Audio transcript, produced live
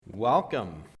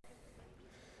welcome.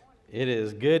 It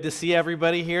is good to see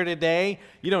everybody here today.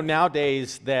 You know,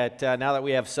 nowadays that now that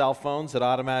we have cell phones that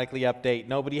automatically update,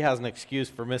 nobody has an excuse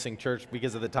for missing church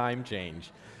because of the time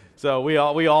change. So we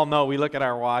all know. We look at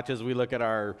our watches, we look at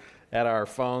our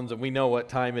phones, and we know what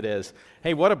time it is.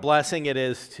 Hey, what a blessing it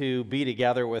is to be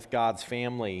together with God's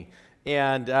family.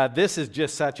 And this is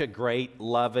just such a great,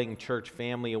 loving church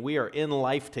family. And we are in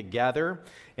life together,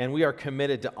 and we are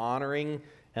committed to honoring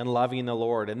and loving the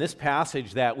Lord. And this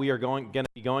passage that we are going to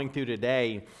be going through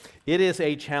today, it is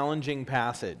a challenging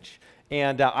passage.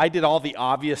 And I did all the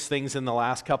obvious things in the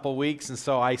last couple weeks, and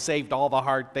so I saved all the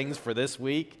hard things for this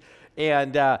week.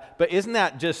 And but isn't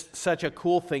that just such a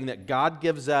cool thing that God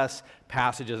gives us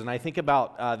passages? And I think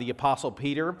about the Apostle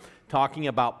Peter talking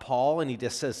about Paul, and he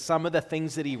just says some of the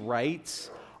things that he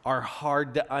writes are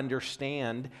hard to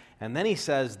understand. And then he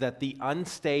says that the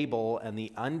unstable and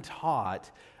the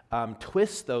untaught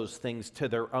twist those things to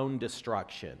their own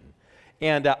destruction.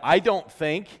 And I don't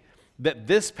think that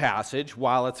this passage,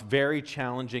 while it's very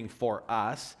challenging for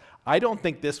us, I don't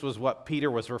think this was what Peter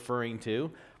was referring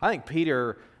to. I think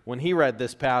Peter, when he read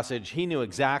this passage, he knew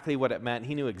exactly what it meant.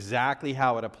 He knew exactly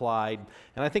how it applied.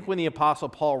 And I think when the Apostle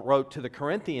Paul wrote to the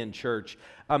Corinthian church,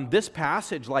 this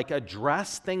passage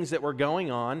addressed things that were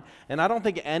going on, and I don't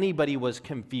think anybody was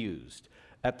confused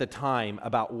at the time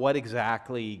about what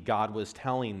exactly God was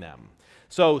telling them.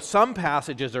 So some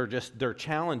passages they're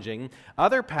challenging.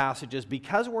 Other passages,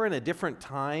 because we're in a different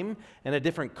time and a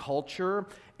different culture,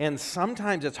 and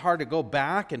sometimes it's hard to go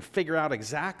back and figure out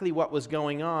exactly what was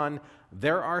going on,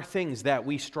 there are things that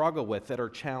we struggle with that are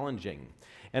challenging.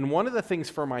 And one of the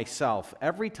things for myself,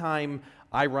 every time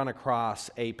I run across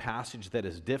a passage that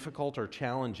is difficult or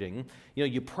challenging,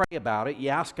 you pray about it, you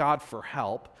ask God for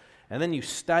help, and then you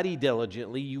study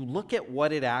diligently, you look at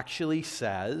what it actually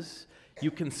says,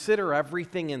 you consider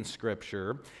everything in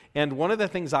Scripture, and one of the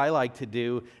things I like to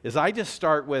do is I just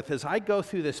start with, as I go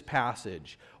through this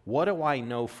passage, what do I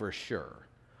know for sure?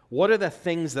 What are the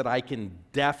things that I can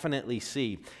definitely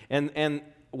see? And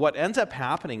what ends up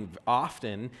happening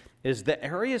often is the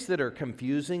areas that are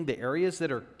confusing, the areas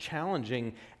that are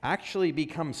challenging, actually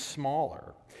become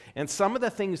smaller. And some of the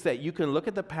things that you can look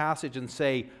at the passage and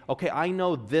say, okay, I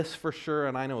know this for sure,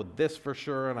 and I know this for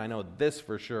sure, and I know this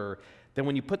for sure, then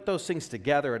when you put those things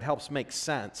together, it helps make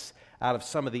sense out of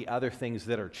some of the other things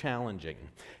that are challenging.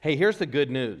 Hey, here's the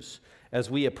good news as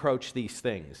we approach these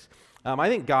things. I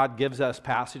think God gives us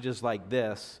passages like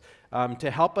this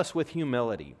to help us with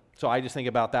humility. So I just think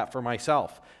about that for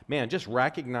myself. Man, just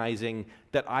recognizing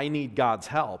that I need God's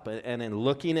help. And in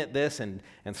looking at this and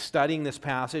studying this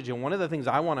passage, and one of the things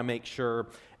I want to make sure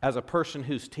as a person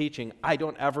who's teaching, I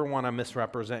don't ever want to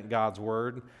misrepresent God's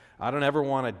word. I don't ever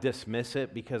want to dismiss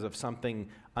it because of something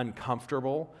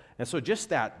uncomfortable. And so just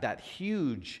that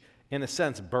huge, in a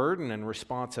sense, burden and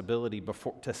responsibility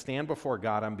to stand before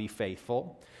God and be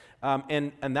faithful.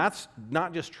 And that's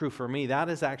not just true for me, that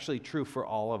is actually true for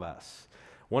all of us.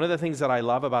 One of the things that I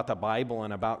love about the Bible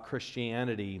and about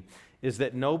Christianity is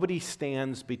that nobody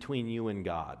stands between you and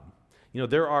God.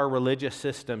 There are religious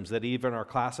systems that even are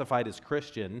classified as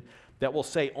Christian that will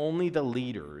say only the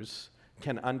leaders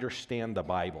can understand the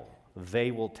Bible.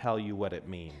 They will tell you what it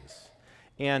means.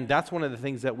 And that's one of the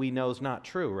things that we know is not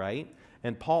true, right?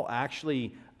 And Paul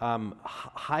actually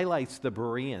highlights the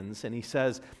Bereans, and he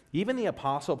says, even the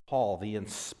Apostle Paul, the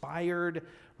inspired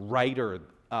writer,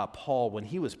 Paul, when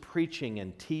he was preaching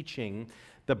and teaching,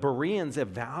 the Bereans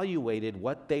evaluated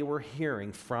what they were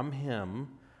hearing from him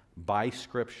by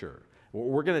Scripture.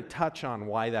 We're going to touch on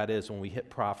why that is when we hit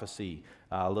prophecy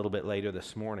a little bit later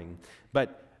this morning.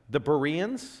 But the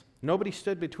Bereans, nobody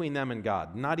stood between them and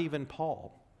God, not even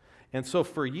Paul. And so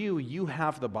for you, you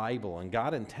have the Bible, and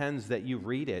God intends that you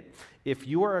read it. If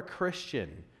you are a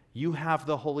Christian, you have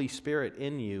the Holy Spirit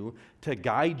in you to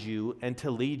guide you and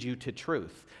to lead you to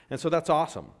truth. And so that's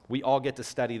awesome. We all get to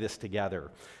study this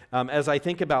together. As I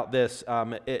think about this,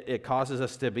 it causes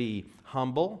us to be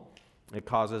humble. It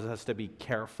causes us to be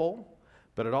careful.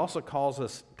 But it also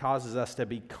causes us to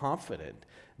be confident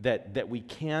that we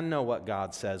can know what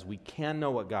God says. We can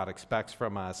know what God expects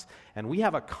from us. And we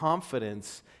have a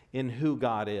confidence in who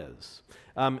God is.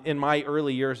 In my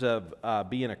early years of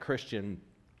being a Christian,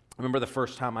 I remember the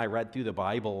first time I read through the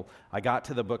Bible, I got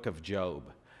to the book of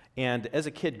Job. And as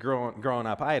a kid growing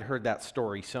up, I had heard that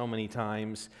story so many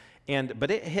times. But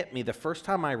it hit me, the first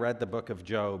time I read the book of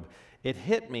Job, it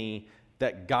hit me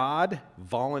that God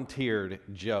volunteered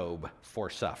Job for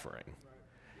suffering.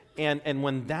 And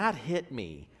when that hit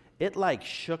me, it like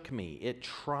shook me. It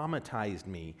traumatized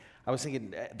me. I was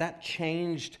thinking that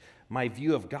changed my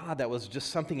view of God. That was just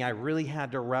something I really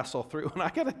had to wrestle through. And I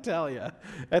got to tell you,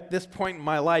 at this point in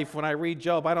my life, when I read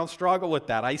Job, I don't struggle with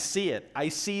that. I see it. I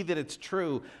see that it's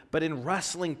true. But in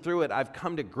wrestling through it, I've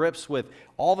come to grips with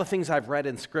all the things I've read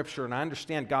in Scripture, and I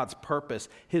understand God's purpose,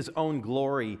 His own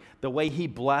glory, the way He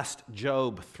blessed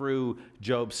Job through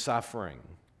Job's suffering.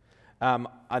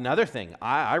 Another thing,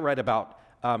 I read about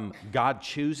God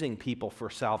choosing people for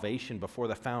salvation before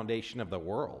the foundation of the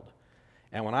world.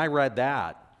 And when I read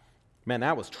that, man,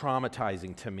 that was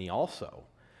traumatizing to me also.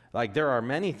 Like, there are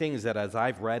many things that as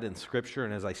I've read in Scripture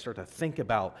and as I start to think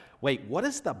about, wait, what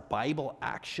does the Bible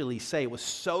actually say? It was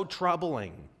so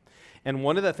troubling. And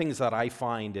one of the things that I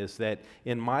find is that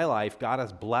in my life, God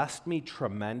has blessed me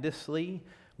tremendously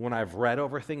when I've read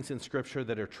over things in Scripture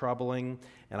that are troubling,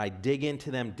 and I dig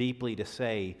into them deeply to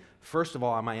say, first of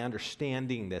all, am I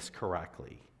understanding this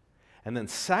correctly? And then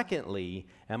secondly,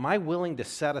 am I willing to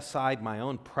set aside my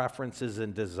own preferences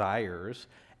and desires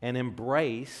and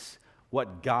embrace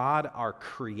what God, our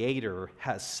Creator,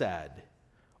 has said?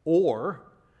 Or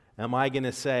am I going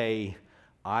to say,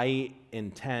 I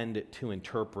intend to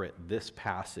interpret this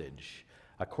passage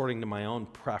according to my own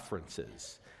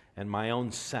preferences and my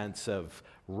own sense of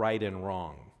right and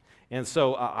wrong? And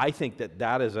so I think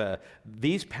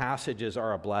these passages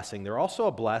are a blessing. They're also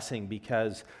a blessing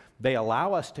because they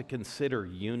allow us to consider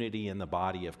unity in the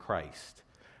body of Christ.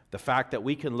 The fact that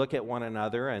we can look at one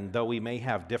another, and though we may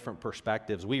have different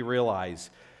perspectives, we realize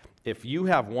if you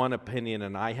have one opinion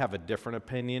and I have a different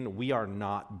opinion, we are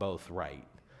not both right.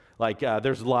 Like,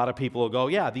 there's a lot of people who go,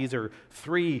 yeah, these are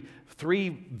three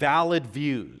valid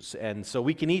views, and so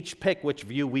we can each pick which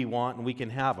view we want and we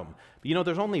can have them. But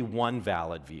there's only one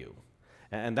valid view,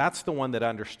 and that's the one that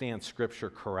understands Scripture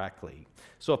correctly.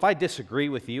 So if I disagree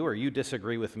with you or you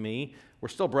disagree with me, we're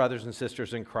still brothers and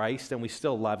sisters in Christ, and we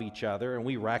still love each other, and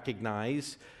we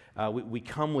recognize, we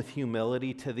come with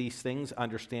humility to these things,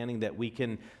 understanding that we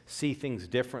can see things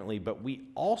differently, but we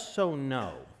also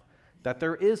know that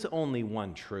there is only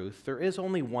one truth, there is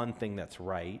only one thing that's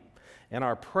right, and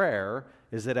our prayer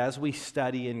is that as we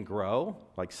study and grow,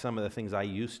 like some of the things I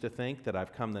used to think that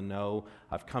I've come to know,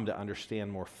 I've come to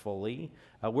understand more fully,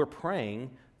 we're praying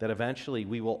that eventually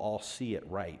we will all see it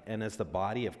right. And as the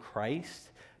body of Christ,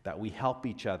 that we help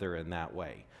each other in that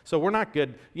way. So we're not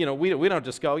good, we don't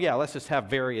just go, yeah, let's just have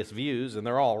various views and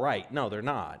they're all right. No, they're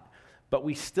not. But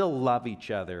we still love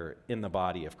each other in the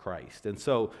body of Christ. And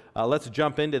so let's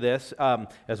jump into this.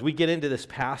 As we get into this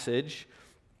passage,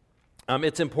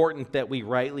 it's important that we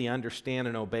rightly understand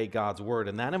and obey God's word,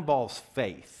 and that involves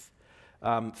faith.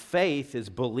 Faith is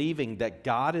believing that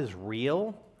God is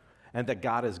real and that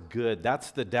God is good.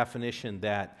 That's the definition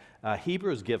that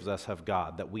Hebrews gives us of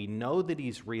God, that we know that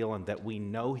He's real and that we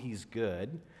know He's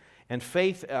good. And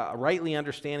faith, rightly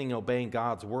understanding and obeying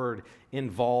God's word,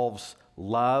 involves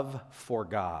love for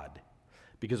God.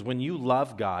 Because when you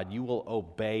love God, you will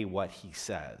obey what He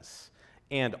says.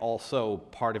 And also,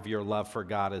 part of your love for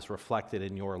God is reflected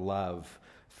in your love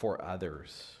for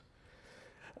others.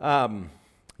 I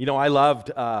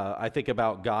think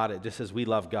about God just as we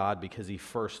love God because He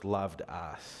first loved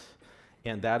us.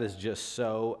 And that is just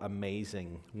so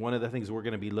amazing. One of the things we're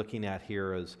going to be looking at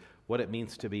here is what it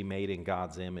means to be made in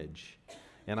God's image.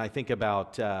 And I think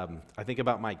about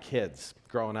my kids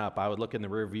growing up. I would look in the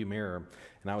rearview mirror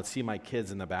and I would see my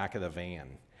kids in the back of the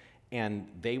van. And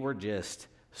they were just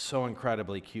so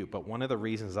incredibly cute. But one of the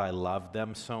reasons I loved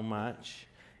them so much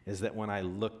is that when I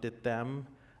looked at them,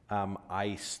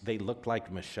 they looked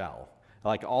like Michelle.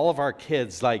 Like all of our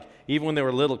kids, like even when they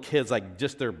were little kids, like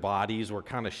just their bodies were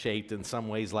kind of shaped in some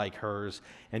ways like hers.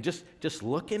 And just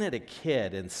looking at a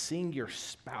kid and seeing your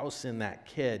spouse in that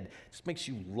kid just makes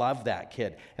you love that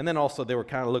kid. And then also they were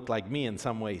kind of looked like me in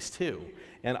some ways too.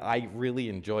 And I really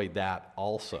enjoyed that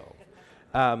also.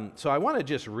 So I want to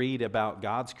just read about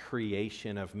God's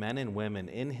creation of men and women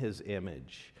in His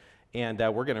image. And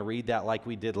we're going to read that like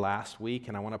we did last week.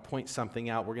 And I want to point something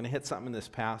out. We're going to hit something in this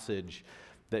passage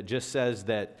that just says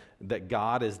that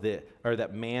that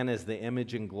man is the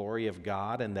image and glory of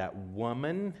God, and that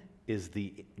woman is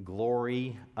the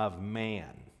glory of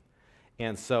man.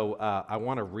 And so I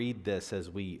want to read this as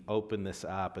we open this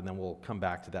up, and then we'll come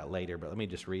back to that later. But let me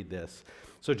just read this.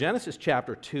 So Genesis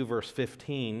chapter 2, verse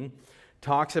 15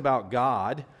 talks about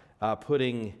God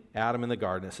putting Adam in the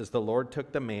garden. It says, "The Lord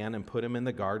took the man and put him in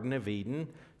the Garden of Eden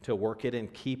to work it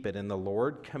and keep it. And the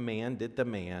Lord commanded the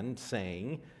man,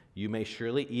 saying, 'You may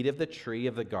surely eat of the tree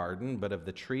of the garden, but of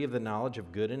the tree of the knowledge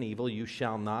of good and evil you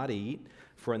shall not eat,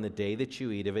 for in the day that you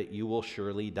eat of it you will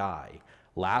surely die.'"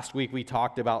 Last week we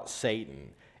talked about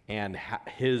Satan, and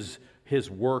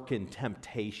his work in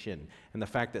temptation, and the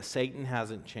fact that Satan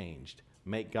hasn't changed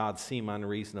make God seem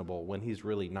unreasonable when he's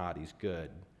really not. He's good.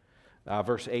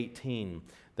 Verse 18,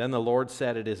 then the Lord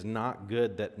said, it is not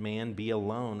good that man be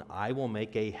alone. I will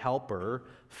make a helper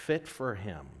fit for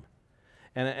him.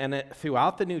 And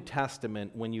throughout the New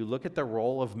Testament, when you look at the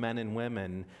role of men and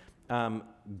women,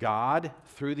 God,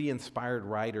 through the inspired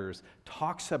writers,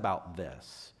 talks about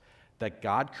this, that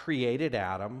God created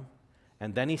Adam,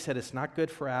 and then he said it's not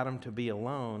good for Adam to be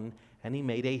alone, and he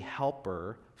made a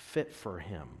helper fit for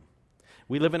him.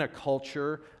 We live in a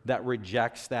culture that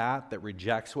rejects that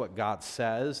rejects what God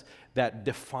says, that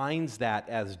defines that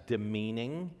as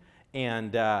demeaning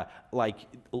and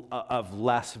of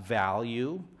less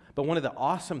value. But one of the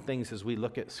awesome things as we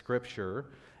look at Scripture,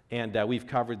 and we've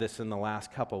covered this in the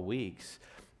last couple weeks,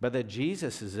 but that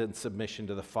Jesus is in submission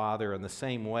to the Father in the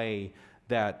same way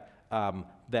that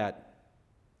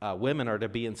women are to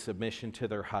be in submission to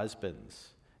their husbands.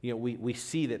 You know, we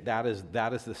see that is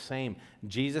the same.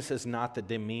 Jesus is not the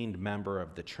demeaned member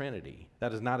of the Trinity.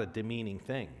 That is not a demeaning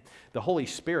thing. The Holy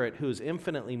Spirit, who is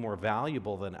infinitely more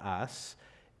valuable than us,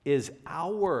 is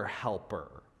our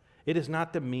helper. It is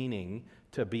not demeaning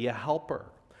to be a helper.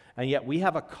 And yet we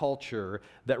have a culture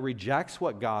that rejects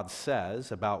what God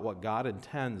says about what God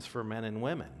intends for men and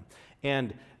women.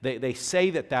 And they say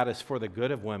that is for the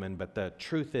good of women, but the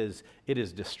truth is it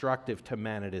is destructive to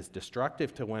men. It is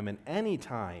destructive to women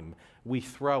anytime we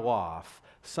throw off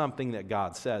something that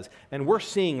God says. And we're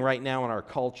seeing right now in our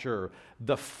culture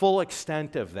the full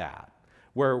extent of that,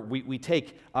 where we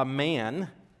take a man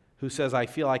who says, I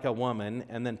feel like a woman,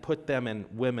 and then put them in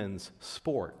women's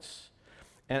sports.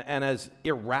 And as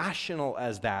irrational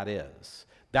as that is,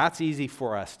 that's easy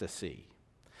for us to see.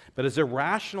 But as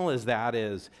irrational as that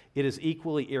is, it is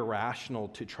equally irrational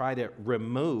to try to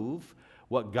remove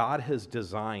what God has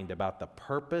designed about the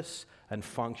purpose and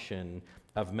function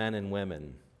of men and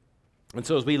women. And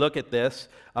so as we look at this,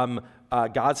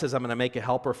 God says, I'm going to make a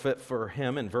helper fit for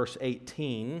him in verse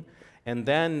 18. And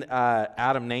then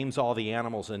Adam names all the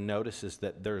animals and notices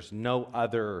that there's not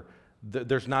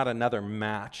another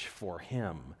match for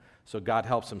him. So God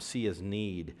helps him see his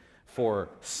need for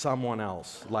someone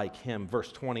else like him.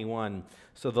 Verse 21,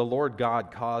 so the Lord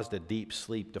God caused a deep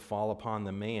sleep to fall upon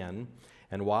the man,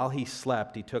 and while he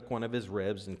slept, he took one of his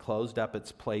ribs and closed up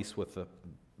its place with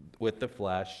the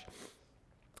flesh.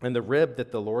 And the rib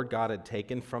that the Lord God had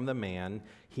taken from the man,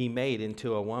 he made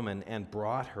into a woman and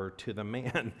brought her to the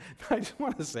man. I just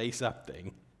want to say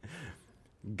something.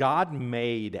 God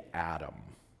made Adam.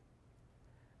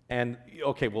 And,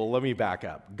 okay, well, let me back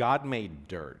up. God made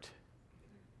dirt.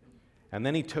 And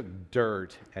then he took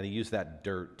dirt, and he used that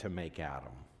dirt to make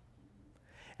Adam.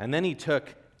 And then he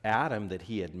took Adam that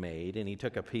he had made, and he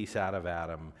took a piece out of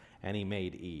Adam, and he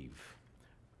made Eve.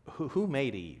 Who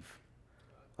made Eve?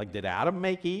 Like, did Adam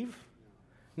make Eve?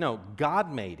 No,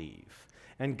 God made Eve.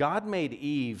 And God made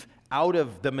Eve out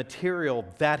of the material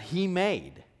that he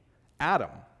made,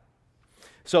 Adam.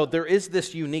 So there is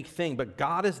this unique thing, but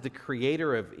God is the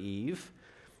creator of Eve.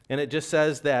 And it just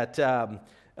says that,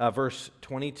 verse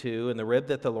 22, and the rib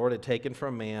that the Lord had taken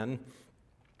from man,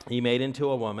 he made into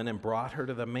a woman and brought her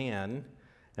to the man.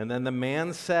 And then the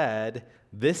man said,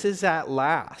 this is at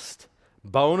last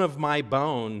bone of my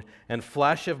bone and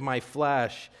flesh of my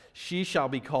flesh. She shall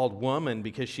be called woman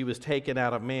because she was taken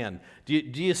out of man. Do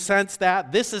you sense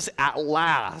that? This is at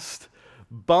last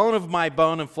bone of my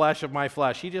bone and flesh of my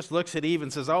flesh. He just looks at Eve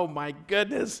and says, oh my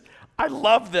goodness, I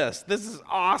love this. This is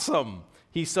awesome.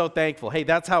 He's so thankful. Hey,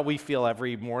 that's how we feel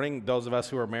every morning, those of us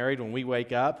who are married. When we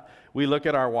wake up, we look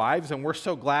at our wives, and we're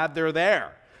so glad they're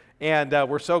there. And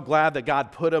we're so glad that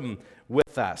God put them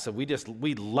with us. And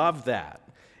we love that.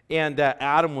 And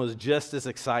Adam was just as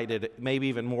excited, maybe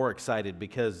even more excited,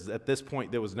 because at this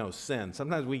point there was no sin.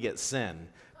 Sometimes we get sin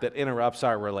that interrupts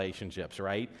our relationships,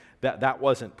 right? That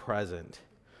wasn't present.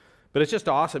 But it's just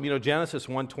awesome. You know, Genesis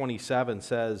 1:27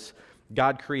 says,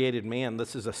 God created man.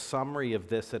 This is a summary of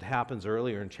this that happens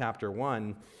earlier in chapter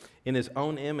 1. In his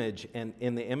own image, and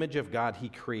in the image of God, he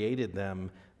created them,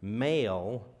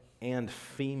 male and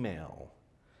female.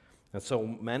 And so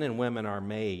men and women are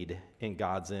made in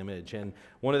God's image. And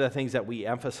one of the things that we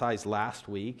emphasized last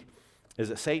week is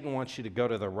that Satan wants you to go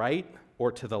to the right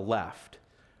or to the left.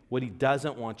 What he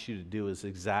doesn't want you to do is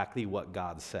exactly what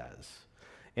God says.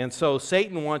 And so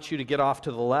Satan wants you to get off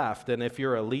to the left. And if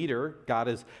you're a leader, God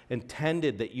has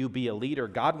intended that you be a leader.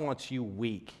 God wants you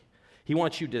weak. He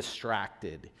wants you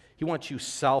distracted. He wants you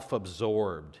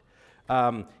self-absorbed.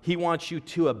 He wants you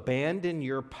to abandon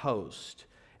your post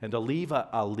and to leave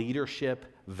a leadership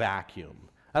vacuum,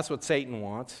 That's what Satan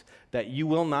wants, that you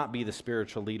will not be the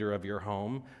spiritual leader of your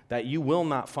home, that you will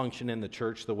not function in the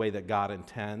church the way that God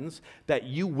intends, that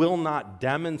you will not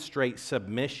demonstrate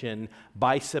submission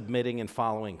by submitting and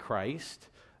following Christ.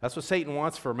 That's what Satan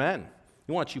wants for men.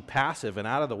 He wants you passive and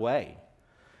out of the way.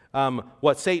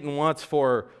 What Satan wants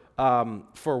for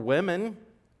women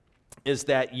is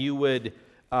that you would,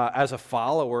 as a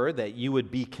follower, that you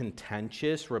would be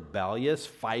contentious, rebellious,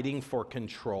 fighting for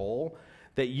control,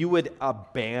 that you would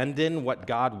abandon what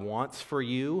God wants for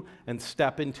you and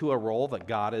step into a role that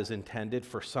God has intended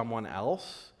for someone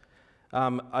else.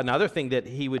 Another thing that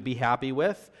he would be happy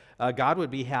with, God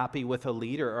would be happy with a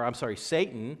leader,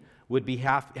 Satan would be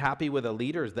happy with a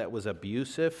leader that was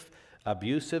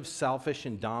abusive, selfish,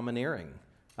 and domineering.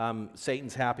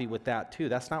 Satan's happy with that too.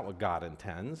 That's not what God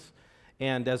intends.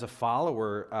 And as a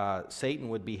follower, Satan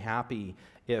would be happy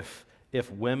if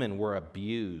women were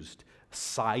abused,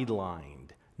 sidelined,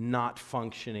 not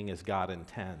functioning as God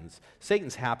intends.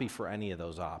 Satan's happy for any of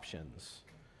those options.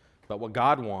 But what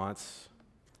God wants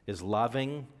is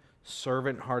loving,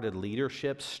 servant-hearted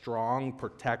leadership, strong,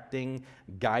 protecting,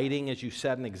 guiding, as you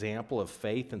set an example of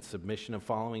faith and submission and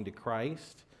following to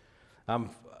Christ.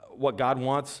 What God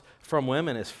wants from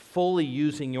women is fully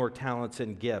using your talents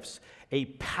and gifts, a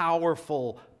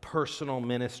powerful personal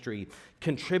ministry,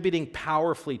 contributing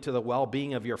powerfully to the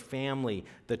well-being of your family,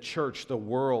 the church, the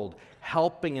world,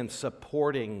 helping and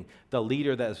supporting the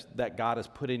leader that God has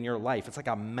put in your life. It's like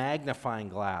a magnifying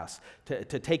glass to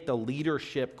take the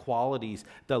leadership qualities,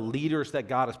 the leaders that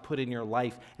God has put in your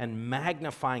life, and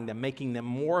magnifying them, making them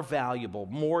more valuable,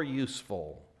 more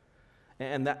useful.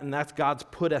 And that's God's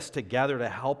put us together to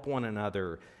help one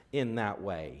another in that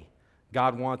way.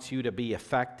 God wants you to be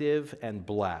effective and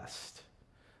blessed.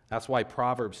 That's why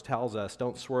Proverbs tells us,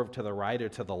 don't swerve to the right or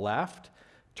to the left.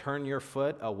 Turn your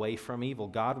foot away from evil.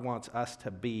 God wants us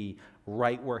to be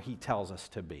right where he tells us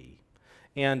to be.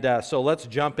 And so let's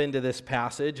jump into this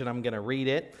passage, and I'm going to read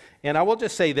it. And I will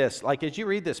just say this, like as you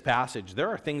read this passage, there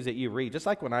are things that you read, just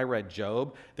like when I read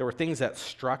Job, there were things that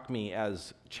struck me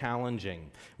as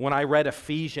challenging. When I read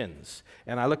Ephesians,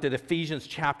 and I looked at Ephesians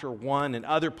chapter 1 and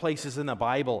other places in the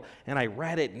Bible, and I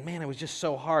read it, and man, it was just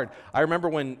so hard. I remember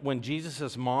when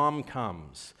Jesus' mom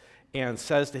comes and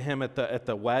says to him at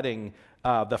the wedding,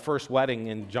 the first wedding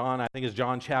in John, I think it's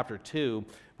John chapter 2,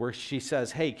 where she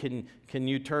says, hey, can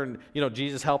you turn,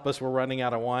 Jesus, help us, we're running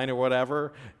out of wine or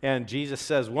whatever. And Jesus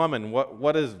says, woman,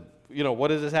 what does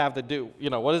this have to do?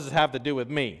 What does this have to do with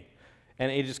me?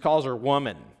 And he just calls her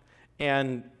woman.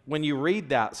 And when you read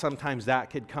that, sometimes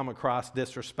that could come across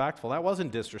disrespectful. That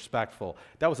wasn't disrespectful.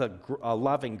 That was a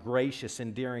loving, gracious,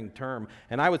 endearing term.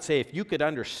 And I would say if you could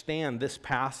understand this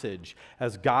passage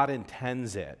as God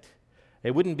intends it,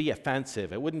 it wouldn't be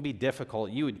offensive. It wouldn't be difficult.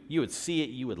 You would see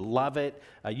it. You would love it.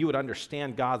 You would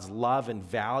understand God's love and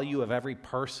value of every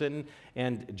person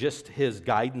and just his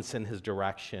guidance and his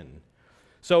direction.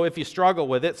 So if you struggle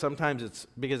with it, sometimes it's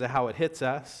because of how it hits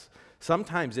us.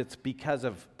 Sometimes it's because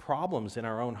of problems in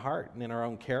our own heart and in our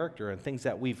own character and things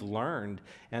that we've learned.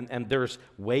 And there's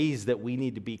ways that we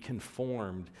need to be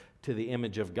conformed to the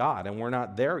image of God. And we're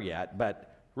not there yet,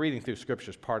 but reading through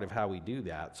Scripture is part of how we do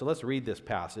that. So let's read this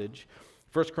passage.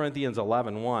 1 Corinthians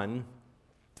 11:1,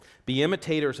 be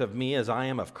imitators of me as I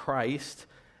am of Christ.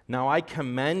 Now I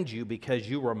commend you because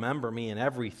you remember me in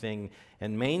everything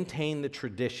and maintain the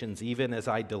traditions even as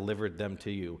I delivered them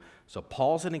to you. So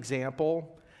Paul's an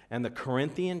example, and the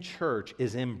Corinthian church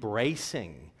is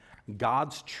embracing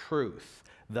God's truth,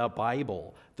 the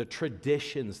Bible, the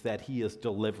traditions that he is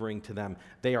delivering to them.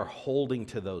 They are holding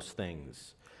to those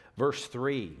things. Verse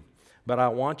 3, but I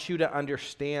want you to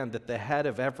understand that the head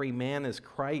of every man is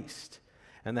Christ,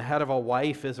 and the head of a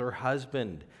wife is her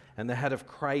husband, and the head of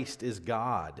Christ is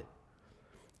God.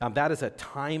 That is a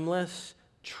timeless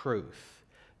truth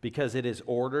because it is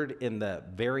ordered in the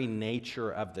very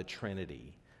nature of the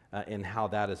Trinity in how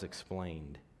that is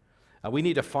explained. We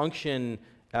need to function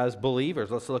as believers.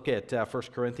 Let's look at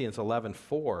 1 Corinthians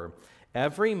 11:4.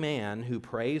 Every man who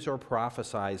prays or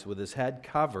prophesies with his head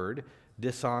covered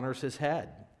dishonors his head.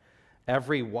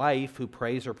 Every wife who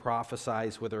prays or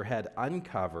prophesies with her head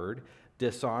uncovered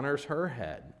dishonors her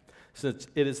head, since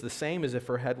it is the same as if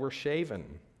her head were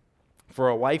shaven. For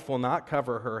if a wife will not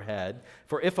cover her head,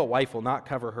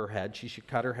 she should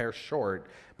cut her hair short.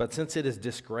 But since it is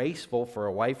disgraceful for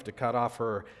a wife to cut off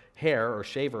her hair or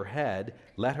shave her head,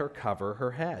 let her cover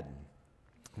her head.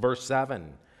 Verse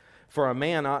 7, for a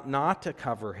man ought not to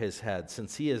cover his head,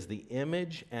 since he is the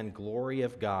image and glory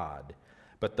of God.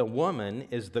 But the woman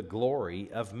is the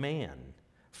glory of man.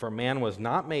 For man was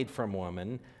not made from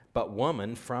woman, but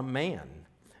woman from man.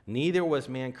 Neither was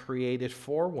man created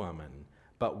for woman,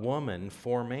 but woman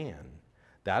for man.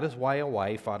 That is why a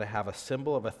wife ought to have a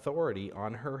symbol of authority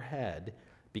on her head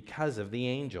because of the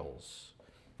angels.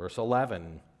 Verse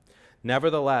 11,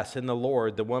 nevertheless, in the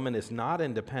Lord, the woman is not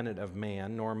independent of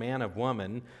man, nor man of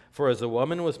woman. For as the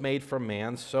woman was made from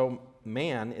man, so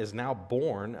man is now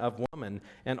born of woman,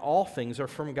 and all things are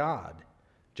from God.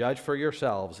 Judge for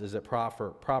yourselves, is it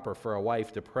proper for a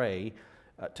wife to pray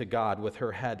to God with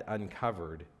her head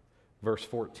uncovered? Verse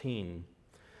 14,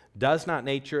 does not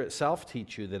nature itself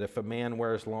teach you that if a man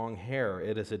wears long hair,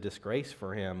 it is a disgrace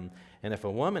for him, and if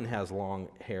a woman has long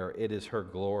hair, it is her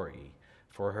glory?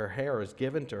 For her hair is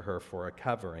given to her for a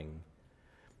covering.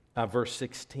 Verse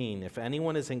 16, if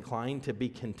anyone is inclined to be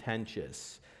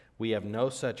contentious, we have no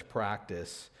such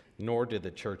practice, nor do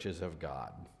the churches of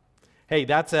God. Hey,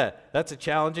 that's a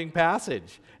challenging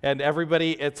passage. And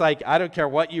everybody, it's like, I don't care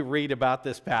what you read about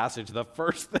this passage, the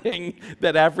first thing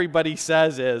that everybody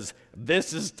says is,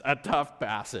 this is a tough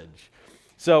passage.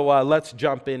 So let's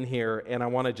jump in here, and I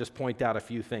want to just point out a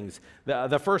few things.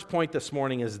 The first point this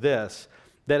morning is this,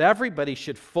 that everybody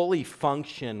should fully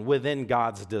function within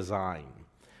God's design.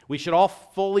 We should all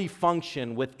fully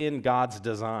function within God's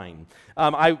design.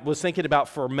 I was thinking about,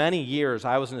 for many years,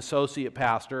 I was an associate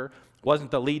pastor,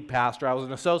 wasn't the lead pastor, I was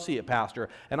an associate pastor,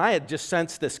 and I had just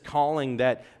sensed this calling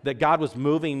that God was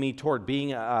moving me toward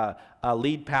being a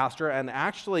lead pastor, and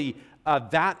actually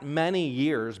that many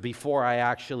years before I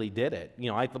actually did it.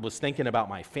 You know, I was thinking about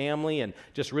my family and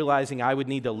just realizing I would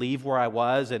need to leave where I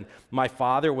was, and my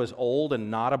father was old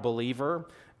and not a believer,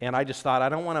 and I just thought, I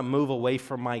don't want to move away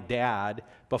from my dad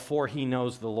before he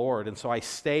knows the Lord. And so I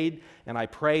stayed and I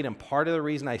prayed, and part of the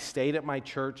reason I stayed at my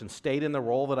church and stayed in the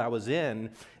role that I was in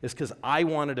is because I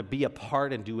wanted to be a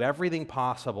part and do everything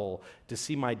possible to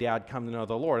see my dad come to know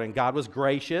the Lord. And God was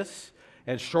gracious,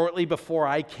 and shortly before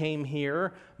I came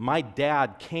here, my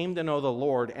dad came to know the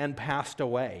Lord and passed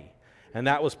away. And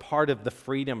that was part of the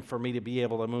freedom for me to be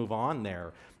able to move on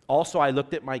there. Also, I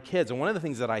looked at my kids, and one of the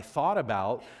things that I thought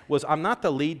about was, I'm not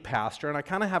the lead pastor, and I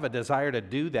kind of have a desire to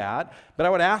do that, but I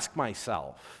would ask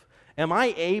myself, am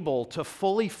I able to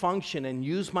fully function and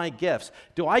use my gifts?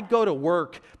 Do I go to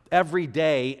work every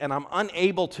day and I'm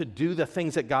unable to do the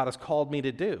things that God has called me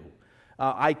to do?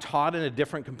 I taught in a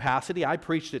different capacity. I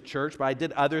preached at church, but I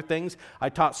did other things. I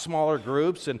taught smaller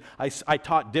groups, and I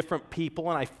taught different people,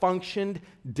 and I functioned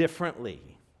differently.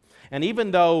 And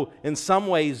even though in some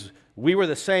ways we were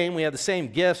the same, we had the same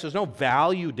gifts, there's no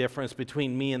value difference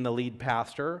between me and the lead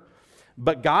pastor,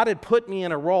 but God had put me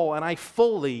in a role, and I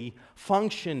fully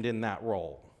functioned in that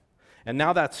role. And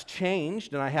now that's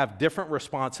changed, and I have different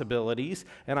responsibilities,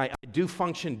 and I do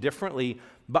function differently,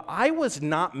 but I was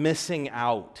not missing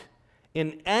out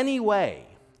in any way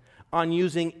on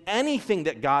using anything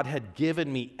that God had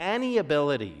given me, any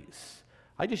abilities.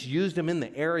 I just used them in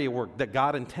the area where that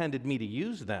God intended me to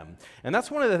use them. And that's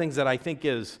one of the things that I think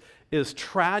is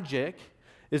tragic,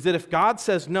 is that if God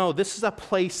says, no, this is a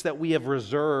place that we have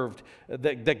reserved,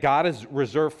 that God has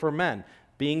reserved for men,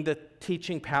 being the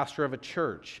teaching pastor of a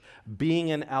church,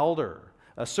 being an elder,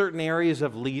 certain areas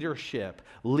of leadership,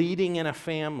 leading in a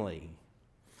family,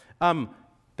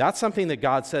 that's something that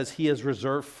God says He has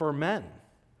reserved for men.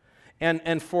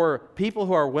 And for people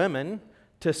who are women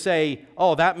to say,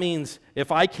 oh, that means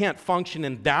if I can't function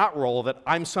in that role, that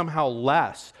I'm somehow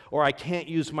less, or I can't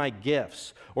use my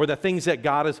gifts, or the things that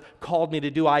God has called me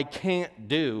to do, I can't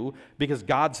do because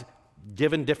God's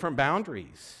given different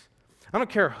boundaries. I don't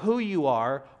care who you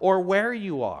are or where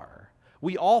you are.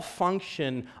 We all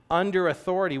function under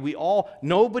authority.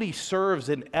 Nobody serves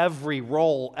in every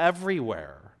role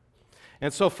everywhere.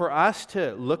 And so for us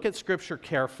to look at Scripture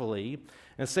carefully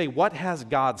and say, what has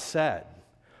God said?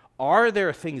 Are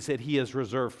there things that He has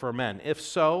reserved for men? If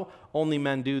so, only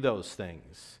men do those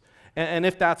things. And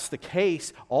if that's the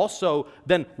case, also,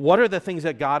 then what are the things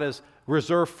that God has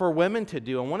reserved for women to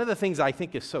do? And one of the things I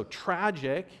think is so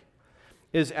tragic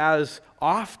is as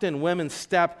often women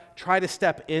try to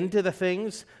step into the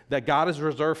things that God has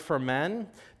reserved for men,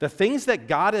 the things that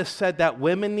God has said that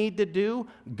women need to do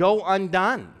go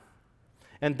undone.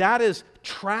 And that is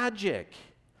tragic.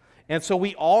 And so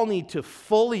we all need to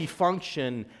fully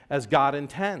function as God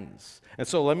intends. And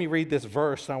so let me read this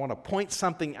verse, and I want to point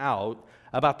something out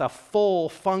about the full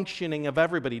functioning of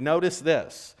everybody. Notice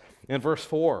this in verse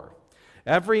 4.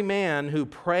 Every man who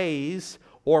prays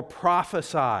or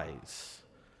prophesies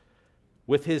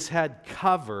with his head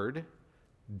covered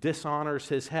dishonors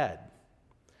his head.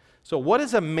 So what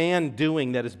is a man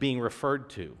doing that is being referred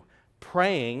to?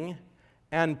 Praying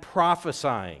and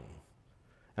prophesying.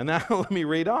 And now let me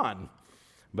read on.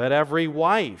 But every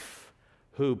wife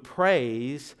who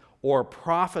prays or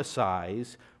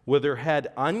prophesies with her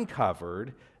head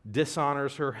uncovered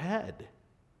dishonors her head.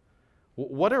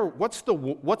 What's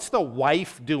the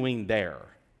wife doing there?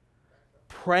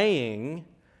 Praying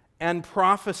and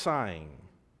prophesying.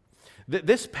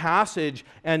 This passage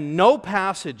and no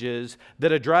passages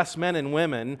that address men and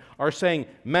women are saying,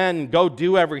 men, go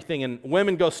do everything, and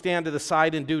women go stand to the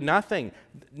side and do nothing.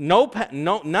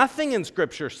 Nothing in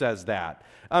Scripture says that.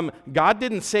 God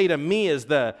didn't say to me as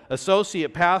the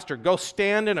associate pastor, go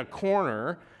stand in a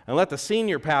corner and let the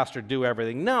senior pastor do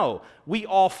everything. No, we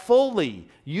all fully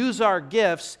use our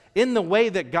gifts in the way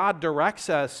that God directs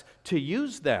us to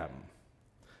use them.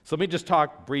 So let me just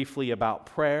talk briefly about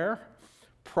prayer,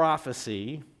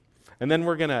 prophecy, and then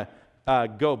we're going to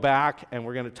go back and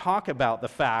we're going to talk about the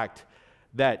fact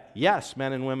that, yes,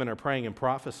 men and women are praying and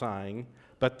prophesying,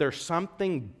 but there's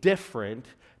something different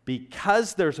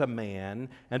because there's a man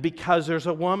and because there's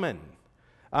a woman.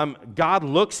 God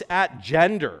looks at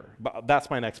gender. That's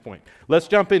my next point. Let's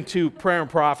jump into prayer and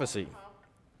prophecy.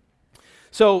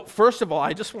 So first of all,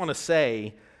 I just want to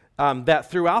say that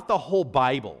throughout the whole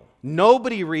Bible,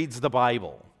 nobody reads the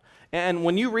Bible. And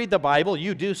when you read the Bible,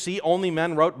 you do see only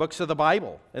men wrote books of the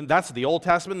Bible. And that's the Old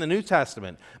Testament and the New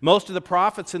Testament. Most of the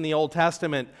prophets in the Old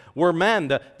Testament were men.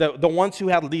 The ones who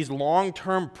had these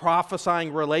long-term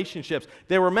prophesying relationships,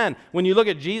 they were men. When you look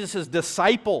at Jesus'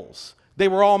 disciples, they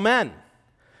were all men.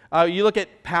 You look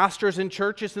at pastors in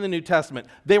churches in the New Testament,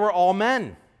 they were all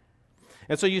men.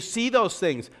 And so you see those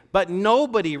things, but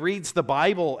nobody reads the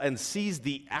Bible and sees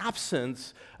the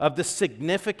absence of the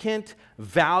significant,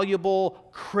 valuable,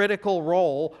 critical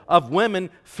role of women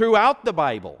throughout the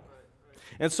Bible.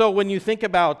 And so when you think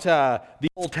about the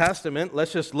Old Testament,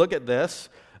 let's just look at this.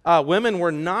 Women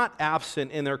were not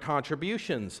absent in their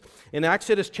contributions. In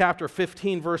Exodus chapter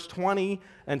 15, verse 20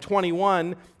 and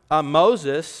 21,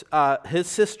 Moses, his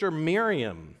sister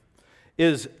Miriam,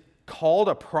 is called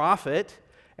a prophet,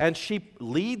 and she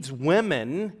leads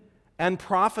women and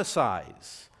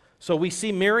prophesies. So we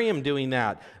see Miriam doing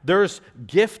that. There's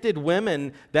gifted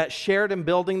women that shared in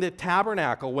building the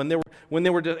tabernacle. When they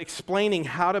were explaining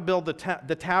how to build the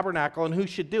tabernacle and who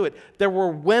should do it, there were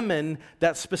women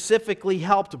that specifically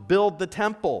helped build the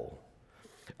temple.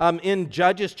 In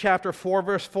Judges chapter 4,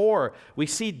 verse 4, we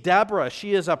see Deborah.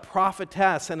 She is a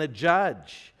prophetess and a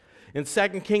judge. In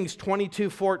 2 Kings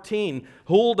 22:14,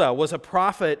 Huldah was a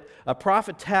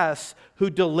prophetess who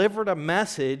delivered a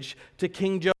message to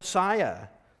King Josiah.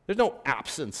 There's no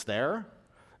absence there.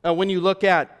 When you look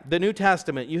at the New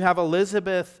Testament, you have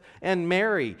Elizabeth and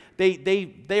Mary.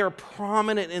 They are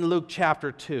prominent in Luke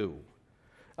chapter 2.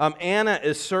 Anna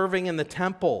is serving in the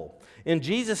temple. In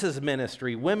Jesus'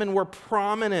 ministry, women were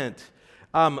prominent.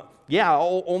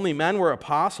 Only men were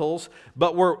apostles,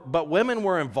 but women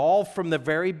were involved from the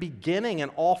very beginning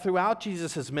and all throughout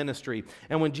Jesus' ministry.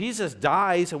 And when Jesus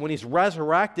dies and when he's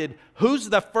resurrected, who's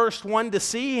the first one to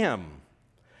see him?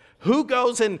 Who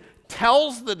goes and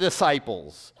tells the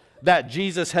disciples that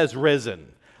Jesus has risen?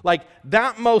 Like,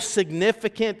 that most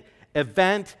significant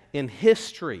event in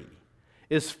history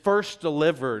is first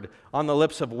delivered on the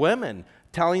lips of women,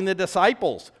 telling the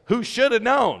disciples, who should have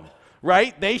known,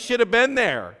 right? They should have been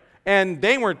there. And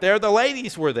they weren't there, the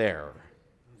ladies were there.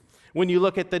 When you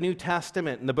look at the New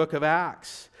Testament in the book of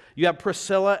Acts, you have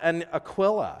Priscilla and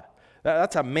Aquila.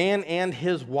 That's a man and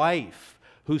his wife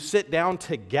who sit down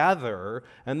together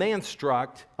and they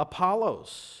instruct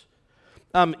Apollos.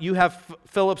 You have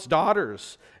Philip's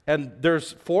daughters, and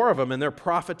there's 4 of them, and they're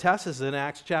prophetesses in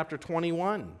Acts chapter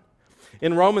 21.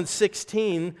 In Romans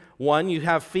 16:1, you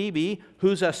have Phoebe,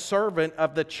 who's a servant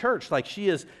of the church. Like, she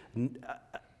is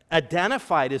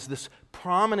identified as this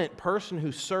prominent person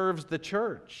who serves the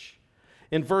church.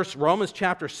 In Romans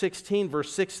chapter 16,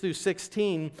 verse 6 through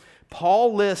 16,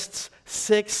 Paul lists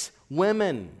 6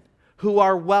 women who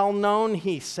are well known,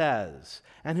 he says,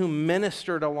 and who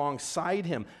ministered alongside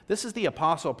him. This is the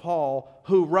Apostle Paul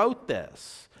who wrote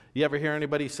this. You ever hear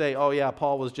anybody say, oh yeah,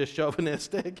 Paul was just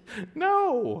chauvinistic?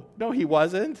 No, he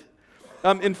wasn't.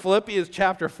 In Philippians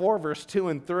chapter 4, verse 2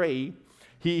 and 3,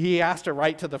 he has to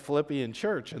write to the Philippian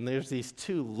church, and there's these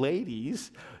 2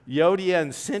 ladies, Euodia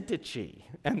and Syntyche,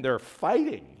 and they're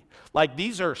fighting. Like,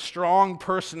 these are strong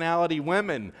personality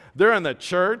women. They're in the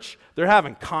church, they're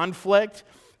having conflict,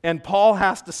 and Paul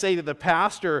has to say to the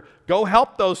pastor, go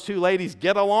help those 2 ladies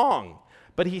get along.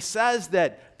 But he says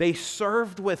that they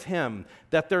served with him,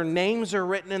 that their names are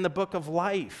written in the book of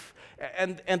life.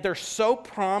 And they're so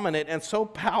prominent and so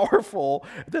powerful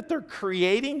that they're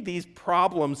creating these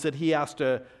problems that he has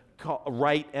to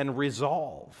write and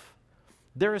resolve.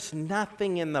 There is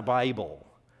nothing in the Bible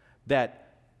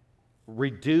that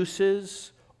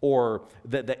reduces or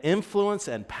the influence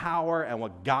and power and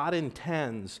what God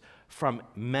intends from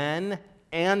men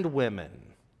and women.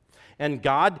 And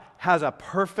God has a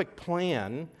perfect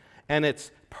plan, and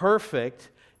it's perfect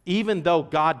even though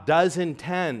God does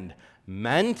intend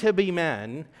men to be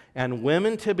men and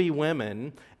women to be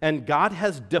women, and God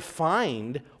has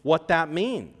defined what that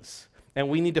means. And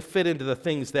we need to fit into the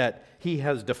things that He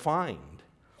has defined.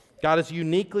 God has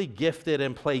uniquely gifted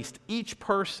and placed each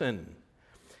person,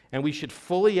 and we should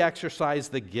fully exercise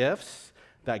the gifts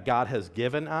that God has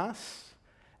given us,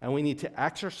 and we need to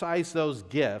exercise those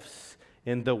gifts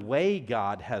in the way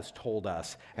God has told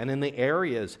us and in the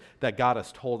areas that God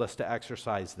has told us to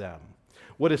exercise them.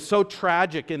 What is so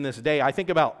tragic in this day, I think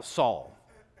about Saul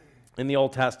in the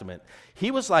Old Testament.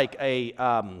 He was like he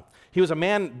was a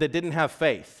man that didn't have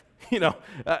faith,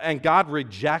 and God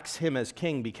rejects him as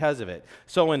king because of it.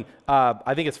 So in,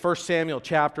 I think it's 1 Samuel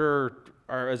chapter,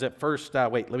 or is it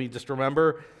let me just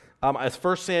remember. It's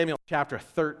 1 Samuel chapter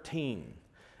 13.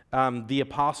 The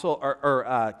apostle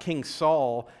or King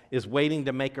Saul is waiting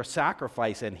to make a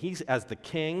sacrifice, and he's, as the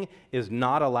king, is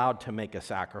not allowed to make a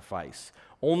sacrifice.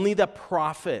 Only the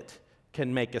prophet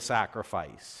can make a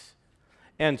sacrifice.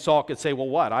 And Saul could say, well,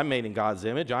 what? I'm made in God's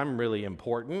image. I'm really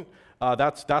important.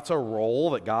 That's a role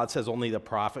that God says only the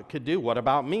prophet could do. What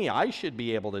about me? I should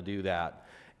be able to do that.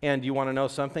 And you want to know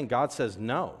something? God says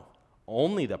no.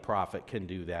 Only the prophet can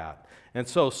do that. And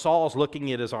so Saul's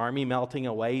looking at his army melting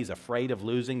away. He's afraid of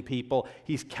losing people.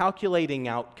 He's calculating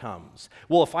outcomes.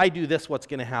 Well, if I do this, what's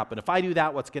going to happen? If I do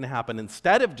that, what's going to happen?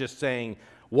 Instead of just saying,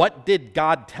 what did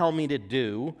God tell me to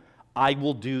do? I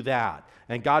will do that.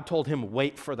 And God told him,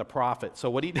 wait for the prophet. So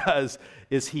what he does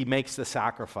is he makes the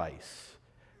sacrifice.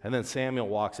 And then Samuel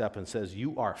walks up and says,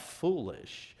 you are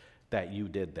foolish that you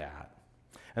did that.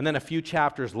 And then a few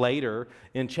chapters later,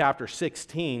 in chapter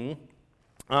 16,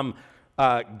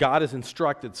 God has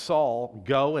instructed Saul,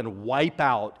 go and wipe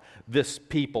out this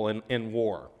people in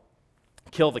war.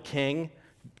 Kill the king,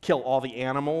 kill all the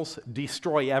animals,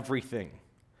 destroy everything.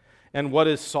 And what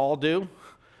does Saul do?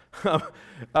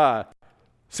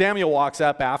 Samuel walks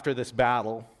up after this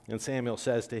battle, and Samuel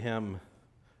says to him,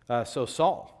 so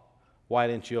Saul, why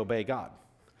didn't you obey God?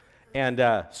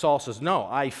 And Saul says, no,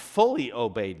 I fully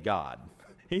obeyed God.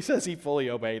 He says he fully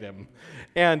obeyed him.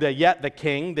 And yet the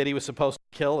king that he was supposed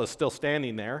to kill is still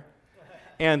standing there.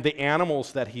 And the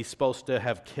animals that he's supposed to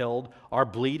have killed are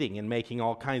bleeding and making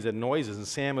all kinds of noises. And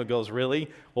Samuel goes, really?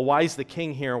 Well, why is the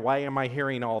king here? Why am I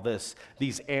hearing all this?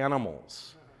 These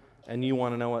animals. And you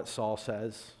want to know what Saul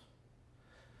says?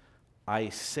 I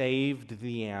saved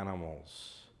the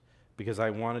animals because I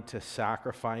wanted to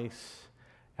sacrifice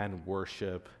and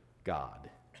worship God.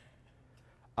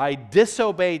 I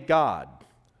disobeyed God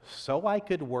so I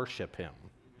could worship him.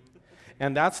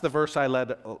 And that's the verse I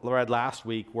read last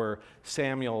week where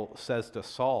Samuel says to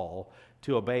Saul,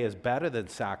 to obey is better than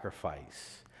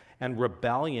sacrifice. And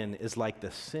rebellion is like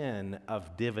the sin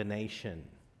of divination.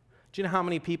 Do you know how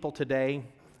many people today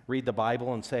read the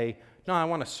Bible and say, no, I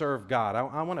want to serve God.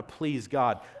 I want to please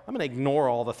God. I'm going to ignore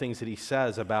all the things that he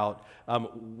says about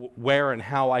where and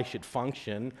how I should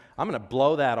function. I'm going to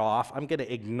blow that off. I'm going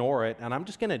to ignore it. And I'm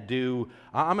just going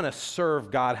to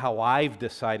serve God how I've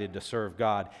decided to serve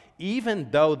God, even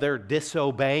though they're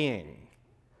disobeying.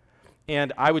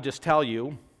 And I would just tell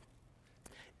you,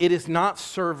 it is not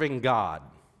serving God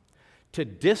to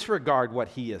disregard what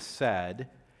he has said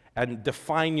and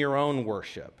define your own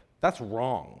worship. That's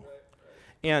wrong.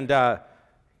 And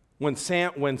when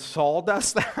Saul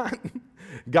does that,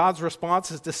 God's response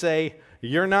is to say,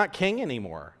 you're not king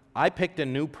anymore. I picked a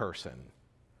new person.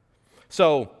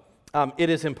 So it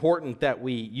is important that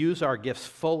we use our gifts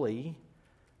fully,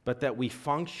 but that we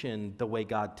function the way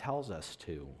God tells us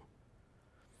to.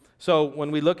 So when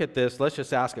we look at this, let's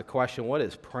just ask a question. What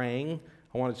is praying?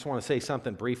 I just want to say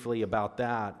something briefly about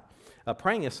that.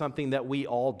 Praying is something that we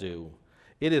all do.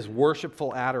 It is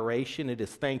worshipful adoration. It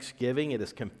is thanksgiving. It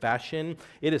is confession.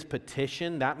 It is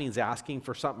petition. That means asking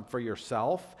for something for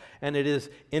yourself. And it is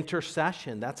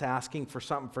intercession. That's asking for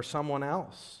something for someone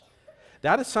else.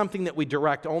 That is something that we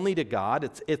direct only to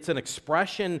God. It's an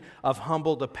expression of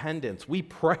humble dependence. We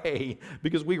pray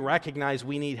because we recognize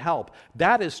we need help.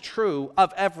 That is true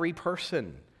of every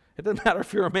person. It doesn't matter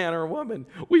if you're a man or a woman.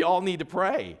 We all need to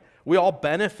pray. We all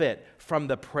benefit from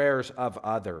the prayers of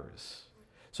others.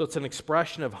 So it's an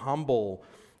expression of humble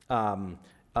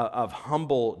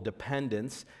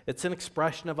dependence. It's an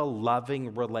expression of a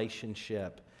loving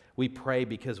relationship. We pray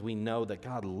because we know that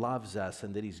God loves us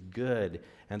and that he's good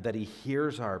and that he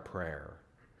hears our prayer.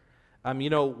 Can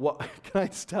I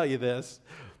just tell you this?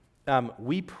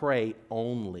 We pray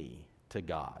only to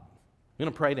God. We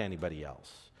don't pray to anybody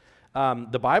else.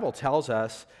 The Bible tells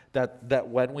us that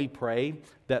when we pray,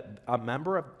 that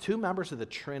two members of the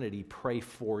Trinity pray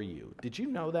for you. Did you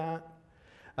know that?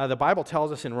 The Bible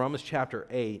tells us in Romans chapter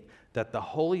 8 that the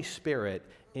Holy Spirit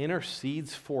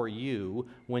intercedes for you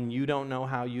when you don't know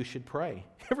how you should pray.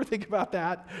 Ever think about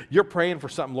that? You're praying for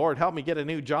something, Lord, help me get a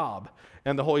new job.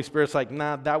 And the Holy Spirit's like,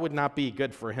 nah, that would not be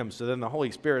good for him. So then the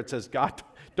Holy Spirit says, God,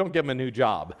 don't give him a new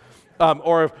job.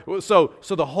 So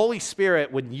the Holy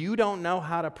Spirit, when you don't know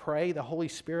how to pray, the Holy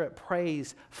Spirit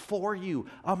prays for you,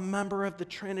 a member of the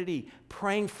Trinity,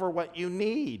 praying for what you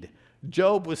need.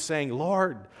 Job was saying,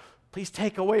 Lord, please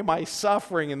take away my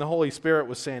suffering. And the Holy Spirit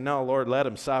was saying, no, Lord, let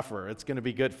him suffer. It's going to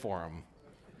be good for him.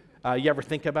 You ever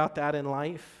think about that in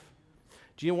life?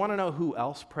 Do you want to know who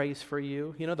else prays for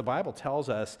you? You know, the Bible tells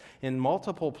us in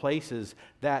multiple places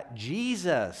that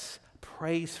Jesus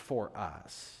prays for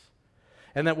us.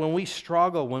 And that when we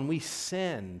struggle, when we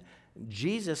sin,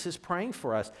 Jesus is praying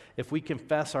for us. If we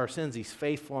confess our sins, he's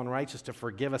faithful and righteous to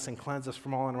forgive us and cleanse us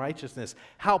from all unrighteousness.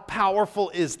 How powerful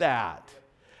is that?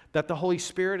 That the Holy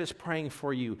Spirit is praying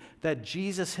for you, that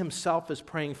Jesus himself is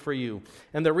praying for you.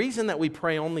 And the reason that we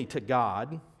pray only to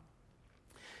God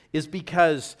is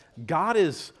because God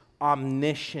is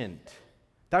omniscient.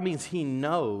 That means he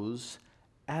knows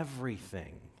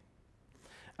everything.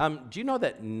 Do you know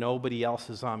that nobody else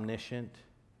is omniscient?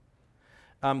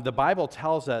 The Bible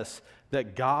tells us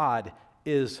that God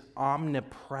is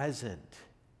omnipresent,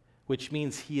 which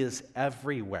means he is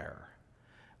everywhere.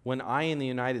 When I in the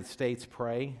United States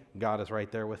pray, God is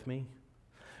right there with me.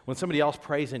 When somebody else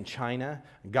prays in China,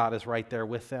 God is right there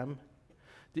with them.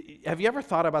 Have you ever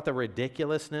thought about the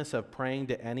ridiculousness of praying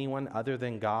to anyone other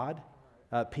than God?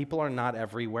 People are not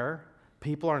everywhere.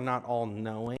 People are not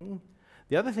all-knowing.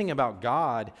 The other thing about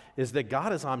God is that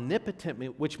God is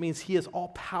omnipotent, which means he is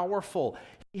all-powerful.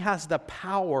 He has the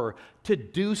power to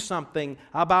do something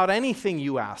about anything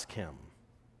you ask him.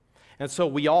 And so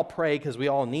we all pray because we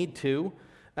all need to.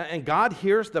 And God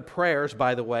hears the prayers,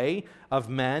 by the way, of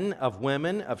men, of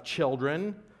women, of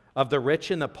children, of the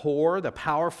rich and the poor, the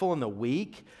powerful and the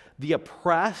weak, the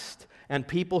oppressed and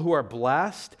people who are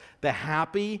blessed, the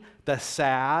happy, the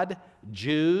sad,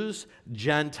 Jews,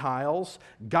 Gentiles.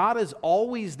 God is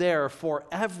always there for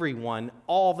everyone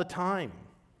all the time.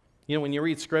 You know, when you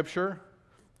read Scripture,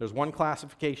 there's one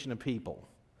classification of people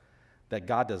that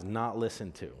God does not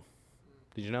listen to.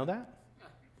 Did you know that?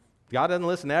 God doesn't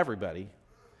listen to everybody.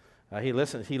 He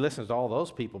listens to all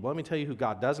those people. But let me tell you who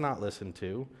God does not listen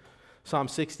to. Psalm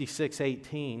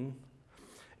 66:18.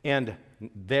 And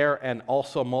there and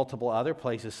also multiple other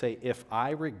places say, if I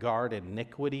regard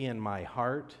iniquity in my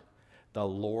heart, the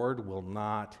Lord will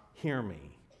not hear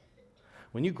me.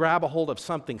 When you grab a hold of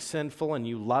something sinful and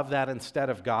you love that instead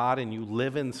of God and you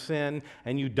live in sin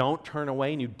and you don't turn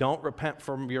away and you don't repent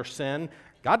from your sin,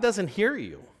 God doesn't hear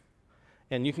you.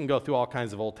 And you can go through all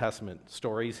kinds of Old Testament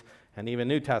stories and even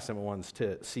New Testament ones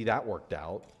to see that worked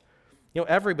out. You know,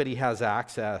 everybody has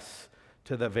access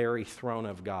to the very throne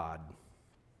of God.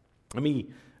 Let me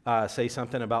say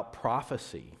something about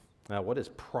prophecy. What is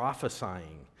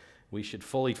prophesying? We should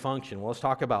fully function. Well, let's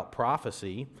talk about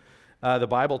prophecy. The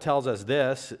Bible tells us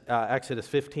this, Exodus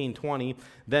 15:20.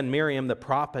 Then Miriam, the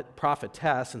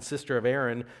prophetess and sister of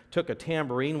Aaron, took a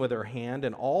tambourine with her hand,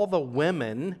 and all the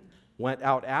women went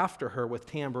out after her with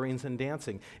tambourines and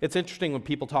dancing. It's interesting when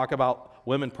people talk about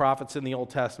women prophets in the Old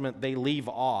Testament, they leave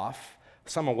off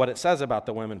some of what it says about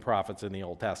the women prophets in the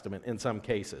Old Testament in some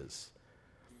cases.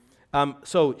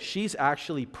 So she's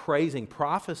actually praising.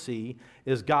 Prophecy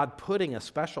is God putting a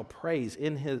special praise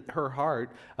in her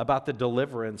heart about the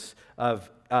deliverance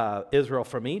of Israel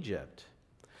from Egypt.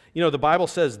 You know, the Bible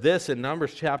says this in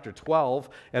Numbers chapter 12,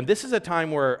 and this is a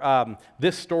time where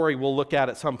this story we'll look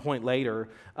at some point later,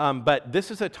 but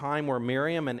this is a time where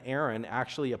Miriam and Aaron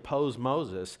actually oppose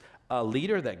Moses, a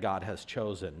leader that God has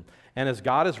chosen. And as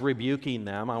God is rebuking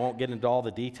them, I won't get into all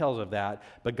the details of that,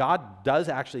 but God does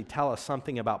actually tell us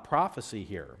something about prophecy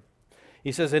here.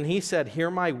 He says, and he said,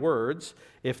 hear my words,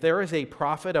 if there is a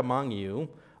prophet among you,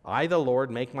 I, the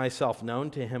Lord, make myself known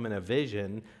to him in a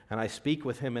vision, and I speak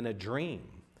with him in a dream.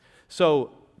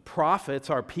 So prophets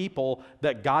are people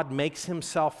that God makes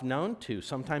himself known to.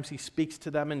 Sometimes he speaks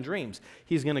to them in dreams.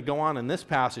 He's going to go on in this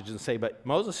passage and say, but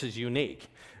Moses is unique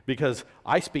because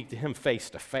I speak to him face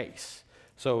to face.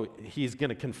 So he's going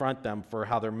to confront them for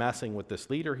how they're messing with this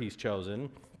leader he's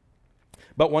chosen.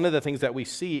 But one of the things that we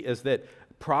see is that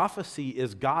prophecy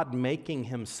is God making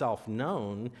himself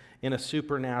known in a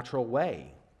supernatural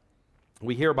way.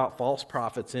 We hear about false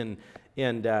prophets and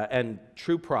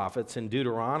true prophets in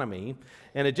Deuteronomy.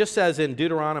 And it just says in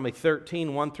Deuteronomy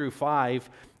 13, 1 through 5,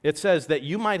 it says that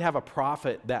you might have a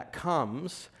prophet that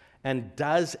comes and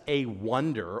does a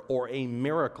wonder or a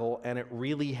miracle, and it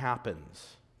really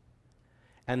happens.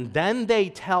 And then they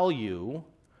tell you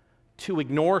to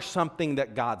ignore something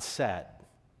that God said.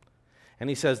 And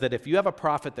he says that if you have a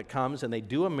prophet that comes and they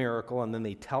do a miracle and then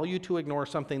they tell you to ignore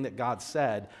something that God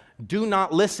said, do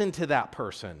not listen to that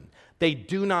person. They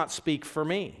do not speak for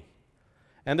me.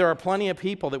 And there are plenty of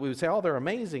people that we would say, oh, they're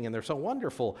amazing and they're so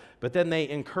wonderful, but then they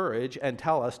encourage and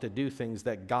tell us to do things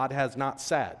that God has not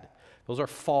said. Those are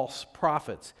false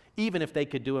prophets, even if they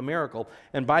could do a miracle.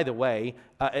 And by the way,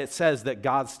 it says that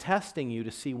God's testing you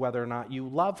to see whether or not you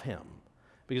love him.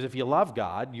 Because if you love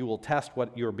God, you will test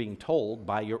what you're being told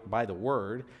by the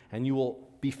word, and you will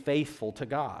be faithful to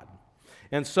God.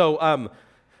 And so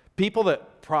people that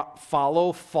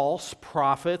follow false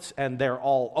prophets and they're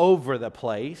all over the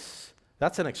place,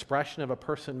 that's an expression of a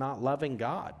person not loving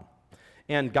God.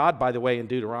 And God, by the way, in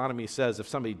Deuteronomy says if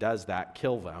somebody does that,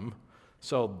 kill them.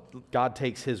 So God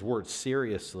takes his word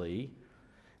seriously.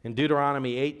 In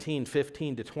Deuteronomy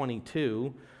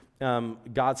 18:15-22,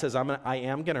 God says, I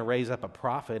am going to raise up a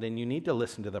prophet, and you need to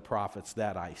listen to the prophets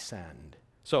that I send.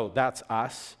 So that's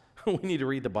us. We need to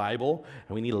read the Bible,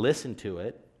 and we need to listen to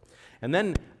it. And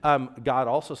then God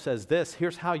also says this,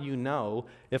 here's how you know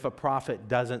if a prophet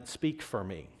doesn't speak for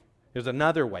me. There's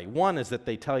another way. One is that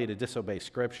they tell you to disobey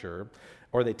Scripture,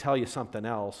 or they tell you something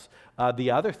else.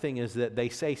 The other thing is that they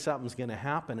say something's going to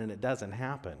happen, and it doesn't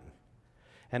happen.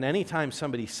 And anytime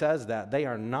somebody says that, they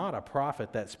are not a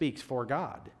prophet that speaks for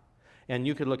God. And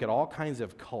you could look at all kinds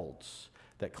of cults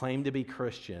that claim to be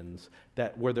Christians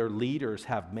where their leaders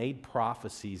have made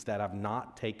prophecies that have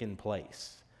not taken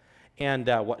place. And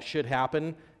what should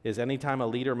happen is anytime a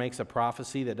leader makes a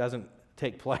prophecy that doesn't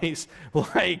take place,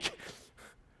 like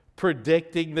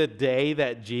predicting the day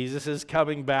that Jesus is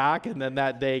coming back, and then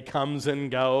that day comes and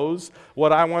goes.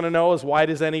 What I want to know is, why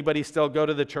does anybody still go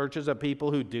to the churches of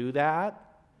people who do that?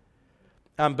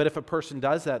 But if a person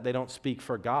does that, they don't speak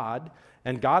for God.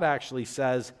 And God actually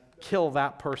says, kill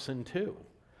that person too.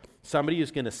 Somebody who's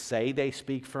going to say they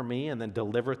speak for me and then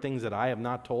deliver things that I have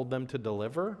not told them to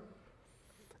deliver.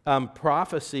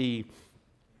 Prophecy,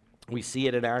 we see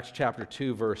it in Acts chapter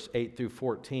 2, verse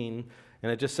 8-14.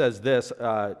 And it just says this,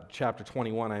 chapter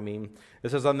 21, I mean. It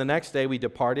says, on the next day we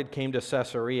departed, came to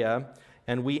Caesarea,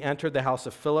 and we entered the house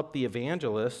of Philip the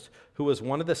evangelist, who was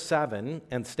one of the 7,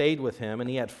 and stayed with him. And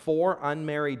he had 4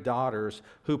 unmarried daughters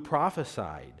who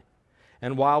prophesied.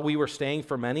 And while we were staying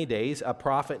for many days, a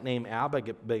prophet named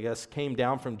Abagus came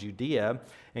down from Judea,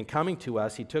 and coming to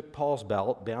us, he took Paul's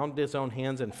belt, bound his own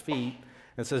hands and feet,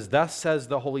 and says, thus says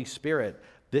the Holy Spirit,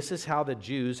 this is how the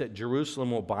Jews at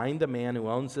Jerusalem will bind the man who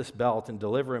owns this belt and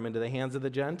deliver him into the hands of the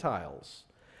Gentiles.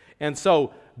 And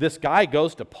so this guy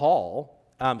goes to Paul.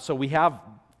 So we have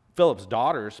Philip's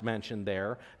daughters mentioned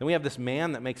there. Then we have this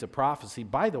man that makes a prophecy.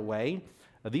 By the way,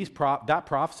 that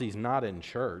prophecy is not in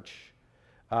church.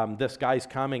 This guy's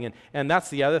coming. And that's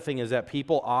the other thing, is that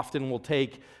people often will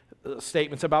take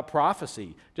statements about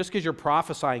prophecy. Just because you're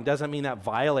prophesying doesn't mean that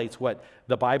violates what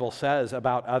the Bible says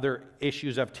about other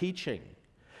issues of teaching.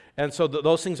 And so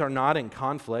those things are not in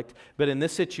conflict. But in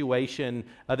this situation,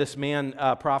 this man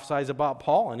prophesies about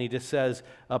Paul. And he just says,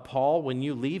 Paul, when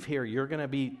you leave here, you're going to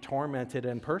be tormented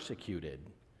and persecuted.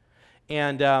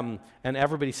 And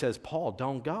everybody says, Paul,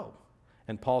 don't go.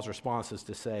 And Paul's response is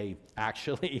to say,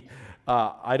 actually,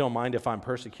 I don't mind if I'm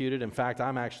persecuted. In fact,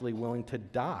 I'm actually willing to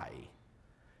die.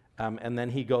 And then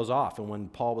he goes off. And when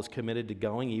Paul was committed to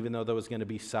going, even though there was going to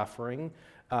be suffering,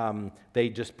 they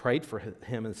just prayed for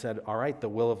him and said, all right, the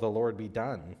will of the Lord be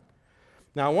done.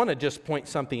 Now, I want to just point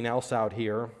something else out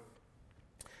here,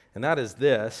 and that is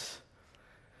this,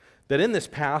 that in this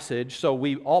passage, so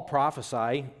we all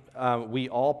prophesy, we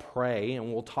all pray,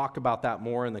 and we'll talk about that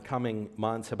more in the coming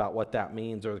months about what that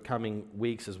means, or the coming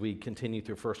weeks as we continue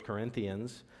through 1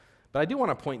 Corinthians. But I do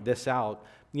want to point this out.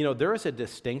 You know, there is a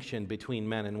distinction between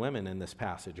men and women in this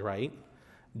passage, right?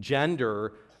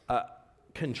 Gender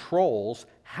controls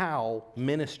how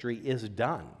ministry is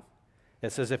done.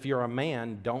 It says if you're a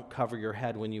man, don't cover your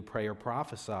head when you pray or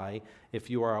prophesy. If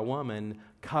you are a woman,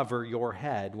 cover your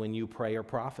head when you pray or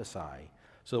prophesy.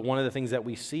 So one of the things that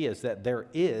we see is that there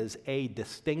is a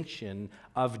distinction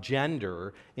of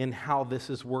gender in how this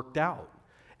is worked out.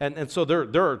 And so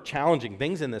there are challenging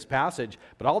things in this passage,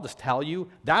 but I'll just tell you,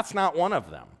 that's not one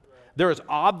of them. There is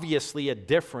obviously a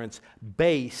difference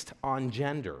based on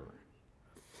gender.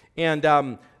 And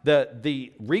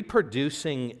the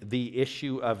reproducing the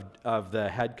issue of the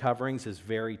head coverings is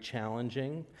very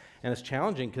challenging. and it's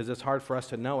challenging because it's hard for us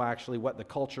to know actually what the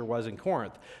culture was in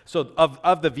Corinth. So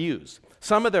of the views,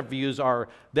 some of the views are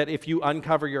that if you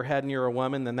uncover your head and you're a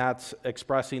woman, then that's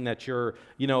expressing that you're,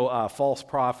 a false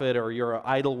prophet, or you're an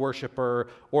idol worshiper,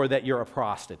 or that you're a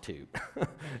prostitute.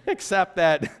 Except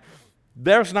that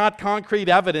there's not concrete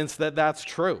evidence that that's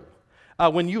true.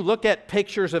 When you look at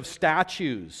pictures of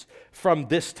statues from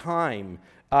this time,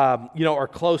 or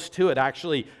close to it,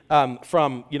 actually,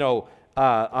 from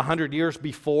 100 years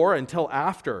before until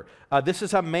after, this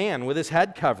is a man with his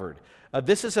head covered.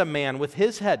 This is a man with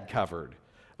his head covered.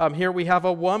 Here we have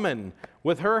a woman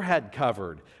with her head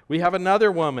covered. We have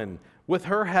another woman with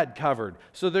her head covered.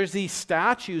 So there's these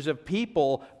statues of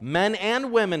people, men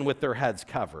and women, with their heads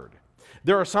covered.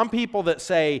 There are some people that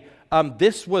say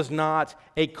this was not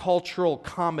a cultural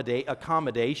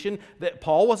accommodation, that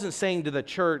Paul wasn't saying to the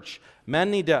church,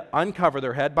 men need to uncover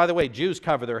their head. By the way, Jews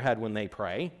cover their head when they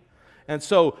pray. And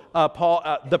so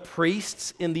the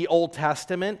priests in the Old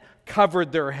Testament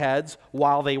covered their heads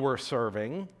while they were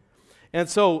serving. And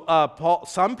so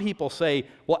some people say,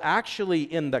 well, actually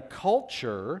in the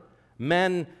culture,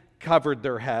 men covered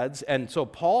their heads. And so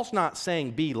Paul's not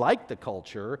saying be like the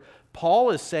culture. Paul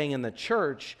is saying in the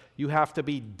church, you have to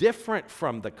be different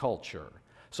from the culture.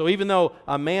 So even though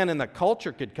a man in the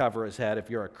culture could cover his head, if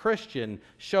you're a Christian,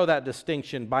 show that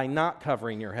distinction by not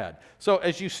covering your head. So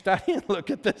as you study and look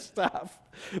at this stuff,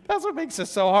 that's what makes it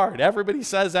so hard. Everybody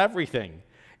says everything.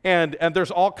 And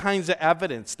there's all kinds of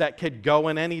evidence that could go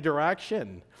in any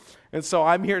direction. And so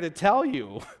I'm here to tell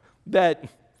you that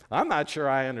I'm not sure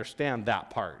I understand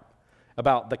that part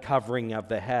about the covering of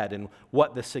the head and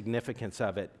what the significance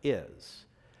of it is.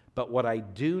 But what I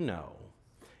do know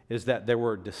is that there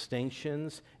were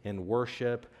distinctions in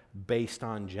worship based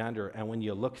on gender. And when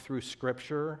you look through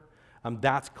Scripture,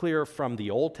 that's clear from the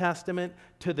Old Testament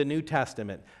to the New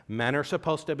Testament. Men are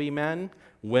supposed to be men.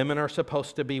 Women are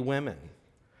supposed to be women.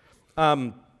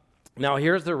 Now,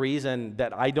 here's the reason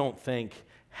that I don't think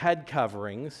head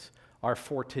coverings are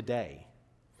for today.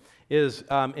 Is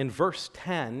in verse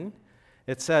 10,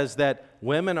 it says that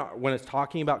women, when it's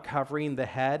talking about covering the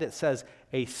head, it says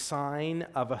a sign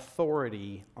of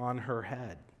authority on her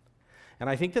head. And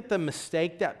I think that the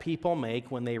mistake that people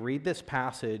make when they read this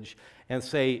passage and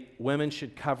say women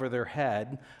should cover their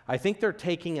head, I think they're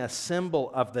taking a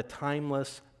symbol of the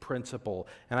timeless principle.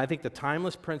 And I think the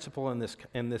timeless principle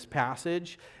in this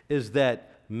passage is that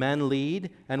men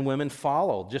lead and women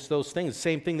follow. Just those things.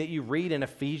 Same thing that you read in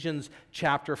Ephesians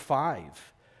chapter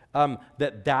 5.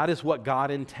 That is what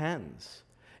God intends.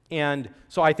 And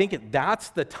so I think that's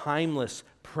the timeless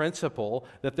principle,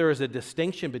 that there is a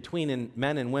distinction between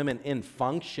men and women in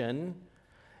function,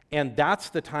 and that's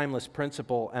the timeless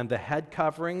principle, and the head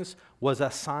coverings was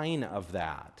a sign of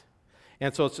that.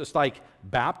 And so it's just like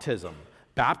baptism.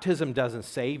 Baptism doesn't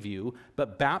save you,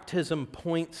 but baptism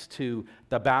points to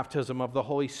the baptism of the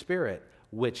Holy Spirit,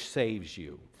 which saves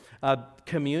you.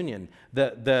 Communion,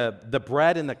 the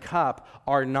bread and the cup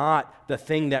are not the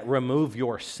thing that remove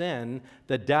your sin.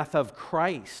 The death of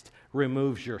Christ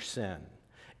removes your sin.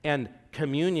 And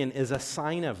communion is a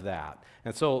sign of that.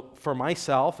 And so for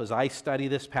myself, as I study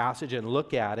this passage and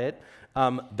look at it,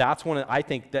 that's when I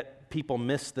think that people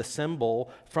miss the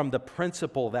symbol from the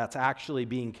principle that's actually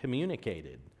being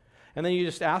communicated. And then you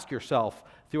just ask yourself,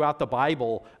 throughout the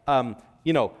Bible,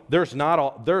 there's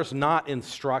not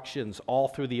instructions all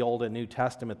through the Old and New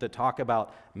Testament that talk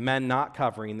about men not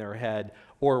covering their head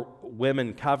or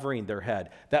women covering their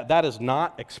head. That is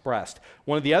not expressed.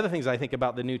 One of the other things I think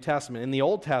about the New Testament, in the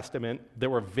Old Testament, there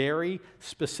were very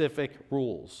specific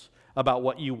rules about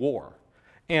what you wore.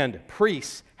 And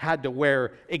priests had to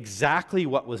wear exactly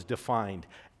what was defined.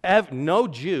 No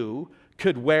Jew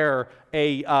could wear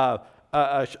a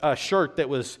shirt that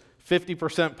was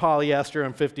 50% polyester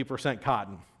and 50%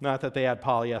 cotton. Not that they had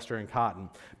polyester and cotton.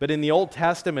 But in the Old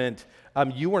Testament,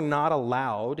 you were not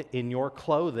allowed in your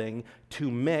clothing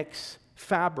to mix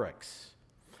fabrics.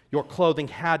 Your clothing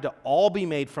had to all be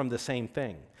made from the same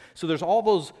thing. So there's all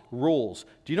those rules.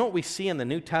 Do you know what we see in the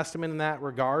New Testament in that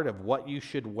regard of what you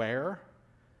should wear?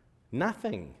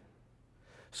 Nothing.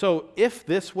 So if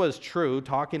this was true,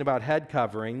 talking about head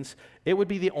coverings, it would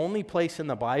be the only place in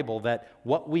the Bible that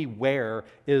what we wear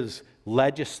is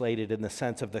legislated in the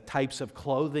sense of the types of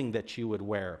clothing that you would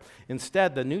wear.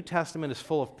 Instead, the New Testament is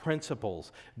full of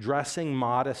principles: dressing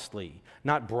modestly,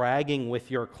 not bragging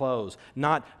with your clothes,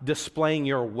 not displaying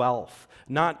your wealth,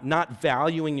 not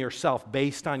valuing yourself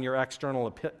based on your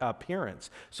external appearance.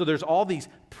 So there's all these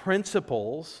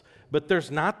principles, but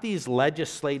there's not these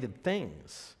legislated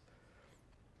things.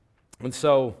 And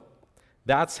so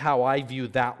that's how I view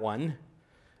that one.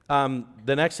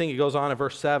 The next thing, it goes on in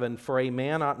verse 7, for a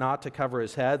man ought not to cover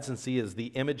his head, since he is the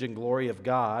image and glory of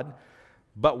God,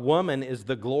 but woman is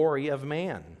the glory of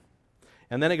man.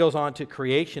 And then it goes on to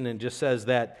creation and just says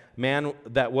that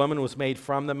woman was made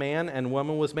from the man, and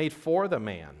woman was made for the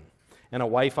man. And a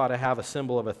wife ought to have a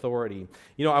symbol of authority.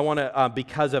 You know, I want to,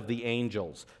 because of the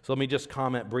angels. So let me just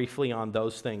comment briefly on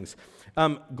those things.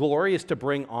 Glory is to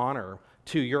bring honor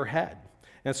to your head.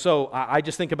 And so I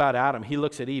just think about Adam. He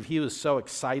looks at Eve. He was so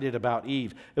excited about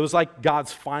Eve. It was like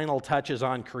God's final touches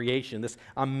on creation, this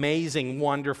amazing,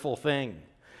 wonderful thing.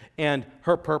 And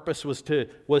her purpose was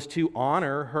to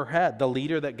honor her head, the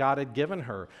leader that God had given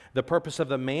her. The purpose of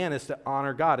the man is to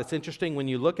honor God. It's interesting when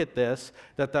you look at this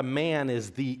that the man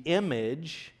is the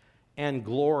image and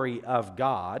glory of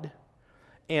God,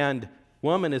 and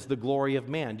woman is the glory of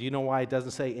man. Do you know why it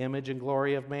doesn't say image and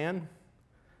glory of man?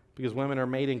 Because women are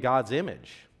made in God's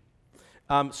image.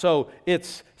 So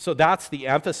that's the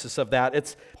emphasis of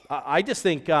that. I just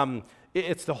think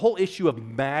it's the whole issue of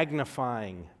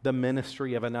magnifying the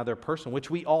ministry of another person, which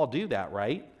we all do that,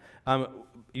 right?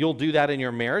 You'll do that in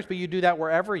your marriage, but you do that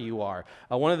wherever you are.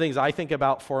 One of the things I think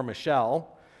about for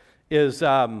Michelle is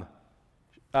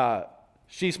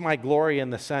she's my glory in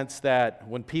the sense that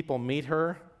when people meet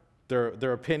her,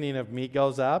 their opinion of me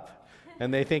goes up,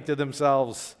 and they think to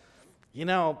themselves, you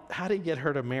know, how did you get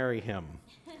her to marry him?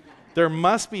 There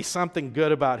must be something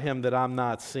good about him that I'm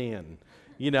not seeing.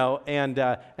 You know, and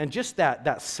just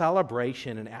that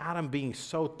celebration, and Adam being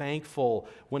so thankful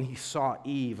when he saw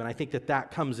Eve, and I think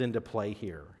that comes into play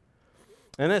here.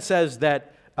 And it says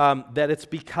that it's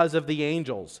because of the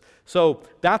angels. So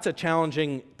that's a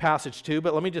challenging passage too,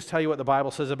 but let me just tell you what the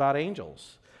Bible says about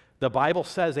angels. The Bible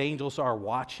says angels are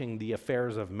watching the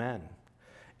affairs of men.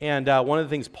 And one of the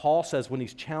things Paul says when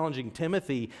he's challenging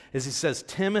Timothy is he says,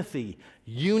 Timothy,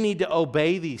 you need to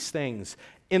obey these things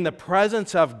in the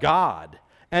presence of God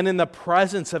and in the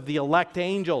presence of the elect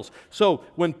angels. So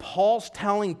when Paul's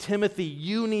telling Timothy,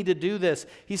 you need to do this,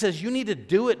 he says you need to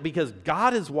do it because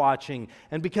God is watching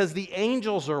and because the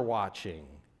angels are watching.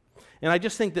 And I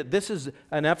just think that this is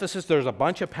an emphasis. There's a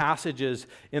bunch of passages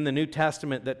in the New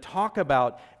Testament that talk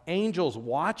about angels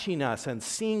watching us and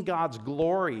seeing God's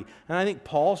glory. And I think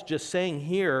Paul's just saying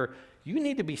here, you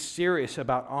need to be serious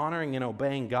about honoring and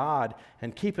obeying God,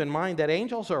 and keep in mind that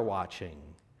angels are watching.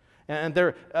 And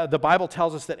the Bible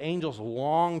tells us that angels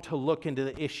long to look into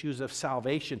the issues of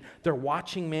salvation. They're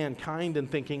watching mankind and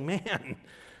thinking, man,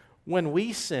 when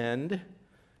we sinned,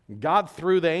 God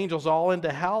threw the angels all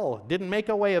into hell, didn't make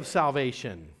a way of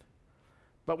salvation.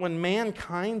 But when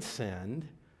mankind sinned,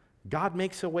 God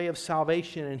makes a way of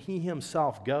salvation, and he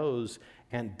himself goes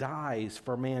and dies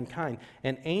for mankind.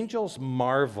 And angels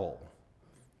marvel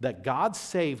that God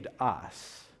saved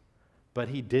us, but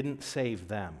he didn't save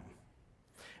them.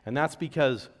 And that's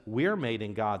because we're made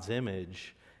in God's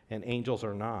image and angels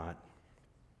are not.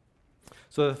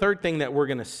 So the third thing that we're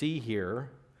going to see here,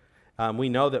 we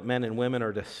know that men and women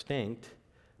are distinct,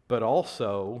 but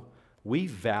also we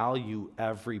value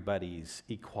everybody's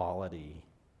equality.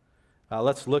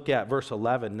 Let's look at verse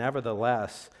 11.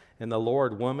 Nevertheless, in the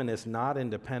Lord, woman is not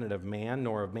independent of man,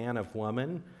 nor of man of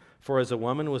woman. For as a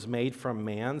woman was made from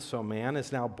man, so man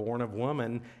is now born of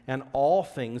woman, and all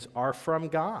things are from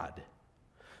God.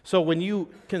 So when you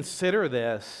consider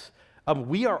this,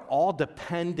 we are all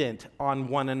dependent on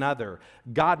one another.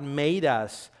 God made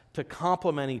us to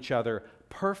complement each other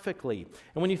perfectly.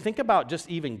 And when you think about just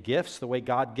even gifts, the way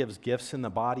God gives gifts in the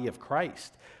body of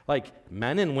Christ, like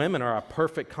men and women are a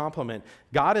perfect complement.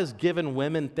 God has given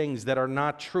women things that are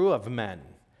not true of men.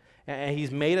 And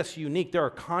he's made us unique. There are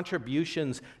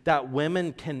contributions that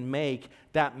women can make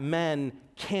that men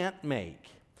can't make.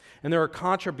 And there are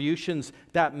contributions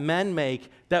that men make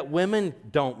that women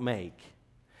don't make.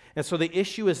 And so the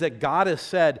issue is that God has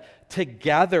said,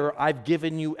 together I've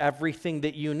given you everything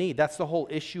that you need. That's the whole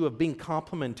issue of being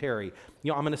complementary.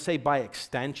 You know, I'm going to say by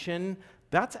extension,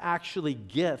 that's actually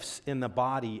gifts in the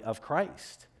body of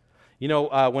Christ. You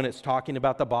know, when it's talking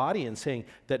about the body and saying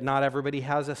that not everybody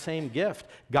has the same gift,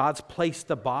 God's placed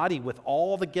the body with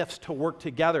all the gifts to work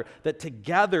together, that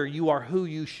together you are who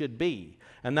you should be.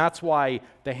 And that's why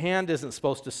the hand isn't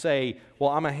supposed to say, well,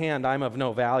 I'm a hand, I'm of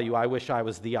no value, I wish I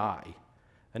was the eye.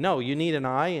 And no, you need an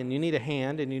eye, and you need a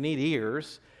hand, and you need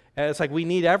ears. And it's like we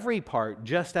need every part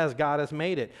just as God has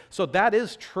made it. So that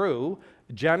is true,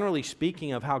 generally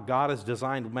speaking, of how God has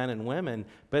designed men and women,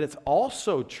 but it's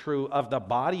also true of the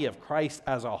body of Christ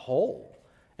as a whole,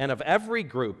 and of every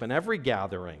group and every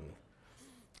gathering.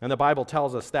 And the Bible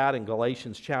tells us that in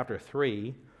Galatians chapter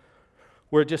 3,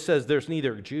 where it just says, there's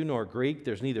neither Jew nor Greek,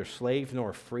 there's neither slave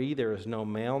nor free, there is no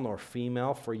male nor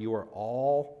female, for you are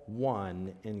all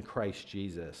one in Christ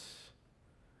Jesus.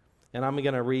 And I'm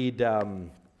going to read the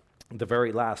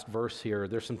very last verse here.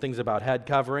 There's some things about hair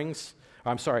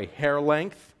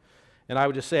length. And I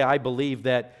would just say I believe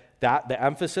that the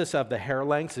emphasis of the hair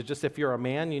length is just if you're a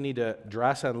man, you need to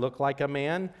dress and look like a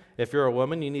man. If you're a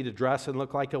woman, you need to dress and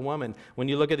look like a woman. When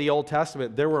you look at the Old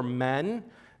Testament, there were men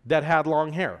that had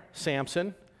long hair.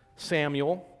 Samson,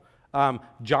 Samuel,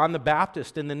 John the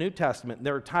Baptist in the New Testament,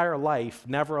 their entire life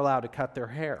never allowed to cut their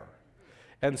hair.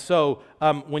 And so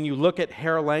when you look at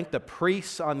hair length, the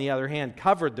priests, on the other hand,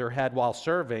 covered their head while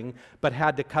serving, but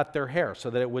had to cut their hair so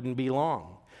that it wouldn't be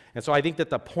long. And so I think that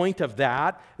the point of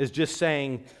that is just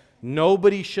saying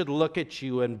nobody should look at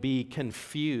you and be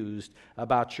confused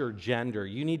about your gender.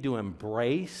 You need to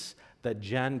embrace the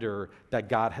gender that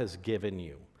God has given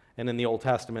you. And in the Old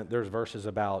Testament, there's verses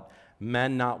about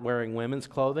men not wearing women's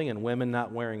clothing and women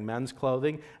not wearing men's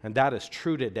clothing, and that is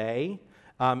true today.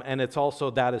 And it's also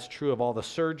that is true of all the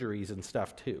surgeries and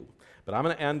stuff too. But I'm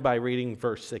going to end by reading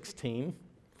verse 16,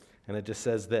 and it just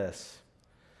says this: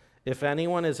 if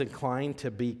anyone is inclined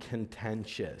to be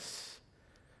contentious,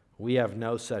 we have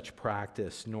no such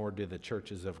practice, nor do the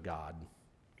churches of God.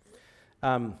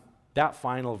 That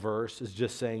final verse is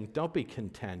just saying, don't be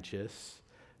contentious.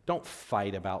 Don't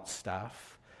fight about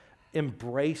stuff.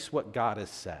 Embrace what God has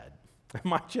said.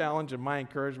 My challenge and my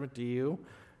encouragement to you,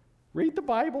 read the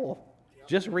Bible.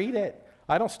 Just read it.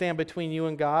 I don't stand between you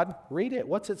and God. Read it.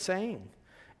 What's it saying?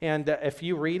 And if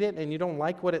you read it and you don't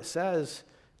like what it says,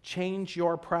 change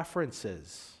your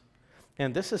preferences.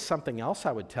 And this is something else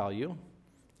I would tell you.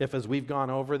 If as we've gone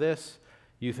over this,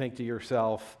 you think to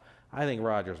yourself, I think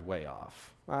Roger's way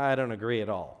off. I don't agree at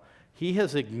all. He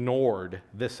has ignored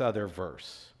this other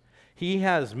verse. He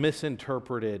has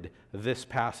misinterpreted this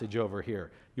passage over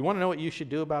here. You want to know what you should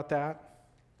do about that?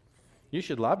 You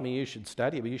should love me, you should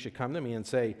study, but you should come to me and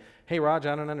say, hey, Raj,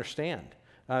 I don't understand.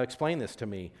 Explain this to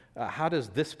me. How does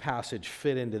this passage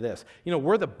fit into this? You know,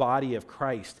 we're the body of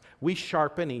Christ. We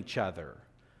sharpen each other.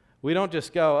 We don't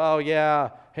just go, oh, yeah,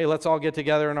 hey, let's all get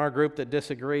together in our group that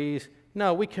disagrees.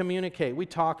 No, we communicate. We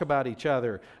talk about each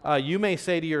other. You may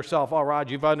say to yourself, oh,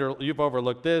 Raj, you've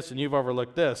overlooked this and you've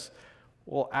overlooked this.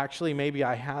 Well, actually, maybe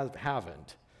I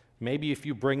haven't. Maybe if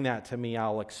you bring that to me,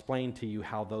 I'll explain to you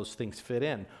how those things fit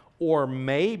in. Or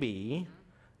maybe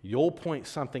you'll point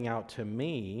something out to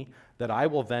me that I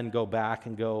will then go back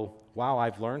and go, wow,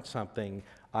 I've learned something.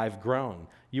 I've grown.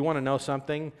 You want to know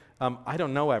something? I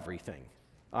don't know everything.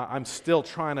 I'm still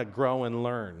trying to grow and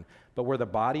learn. But we're the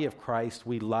body of Christ.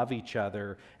 We love each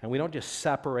other, and we don't just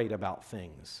separate about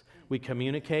things. We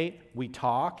communicate, we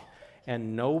talk,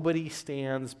 and nobody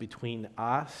stands between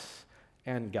us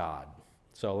and God.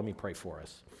 So let me pray for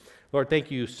us. Lord,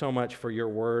 thank you so much for your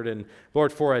word, and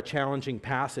Lord, for a challenging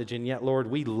passage, and yet, Lord,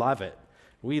 we love it.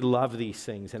 We love these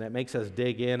things, and it makes us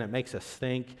dig in, it makes us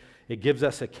think, it gives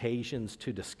us occasions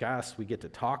to discuss. We get to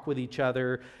talk with each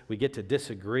other, we get to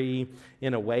disagree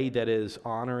in a way that is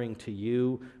honoring to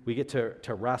you. We get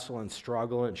to wrestle and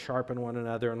struggle and sharpen one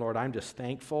another, and Lord, I'm just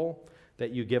thankful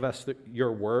that you give us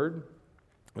your word,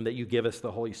 and that you give us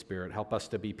the Holy Spirit. Help us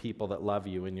to be people that love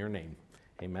you in your name.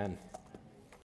 Amen.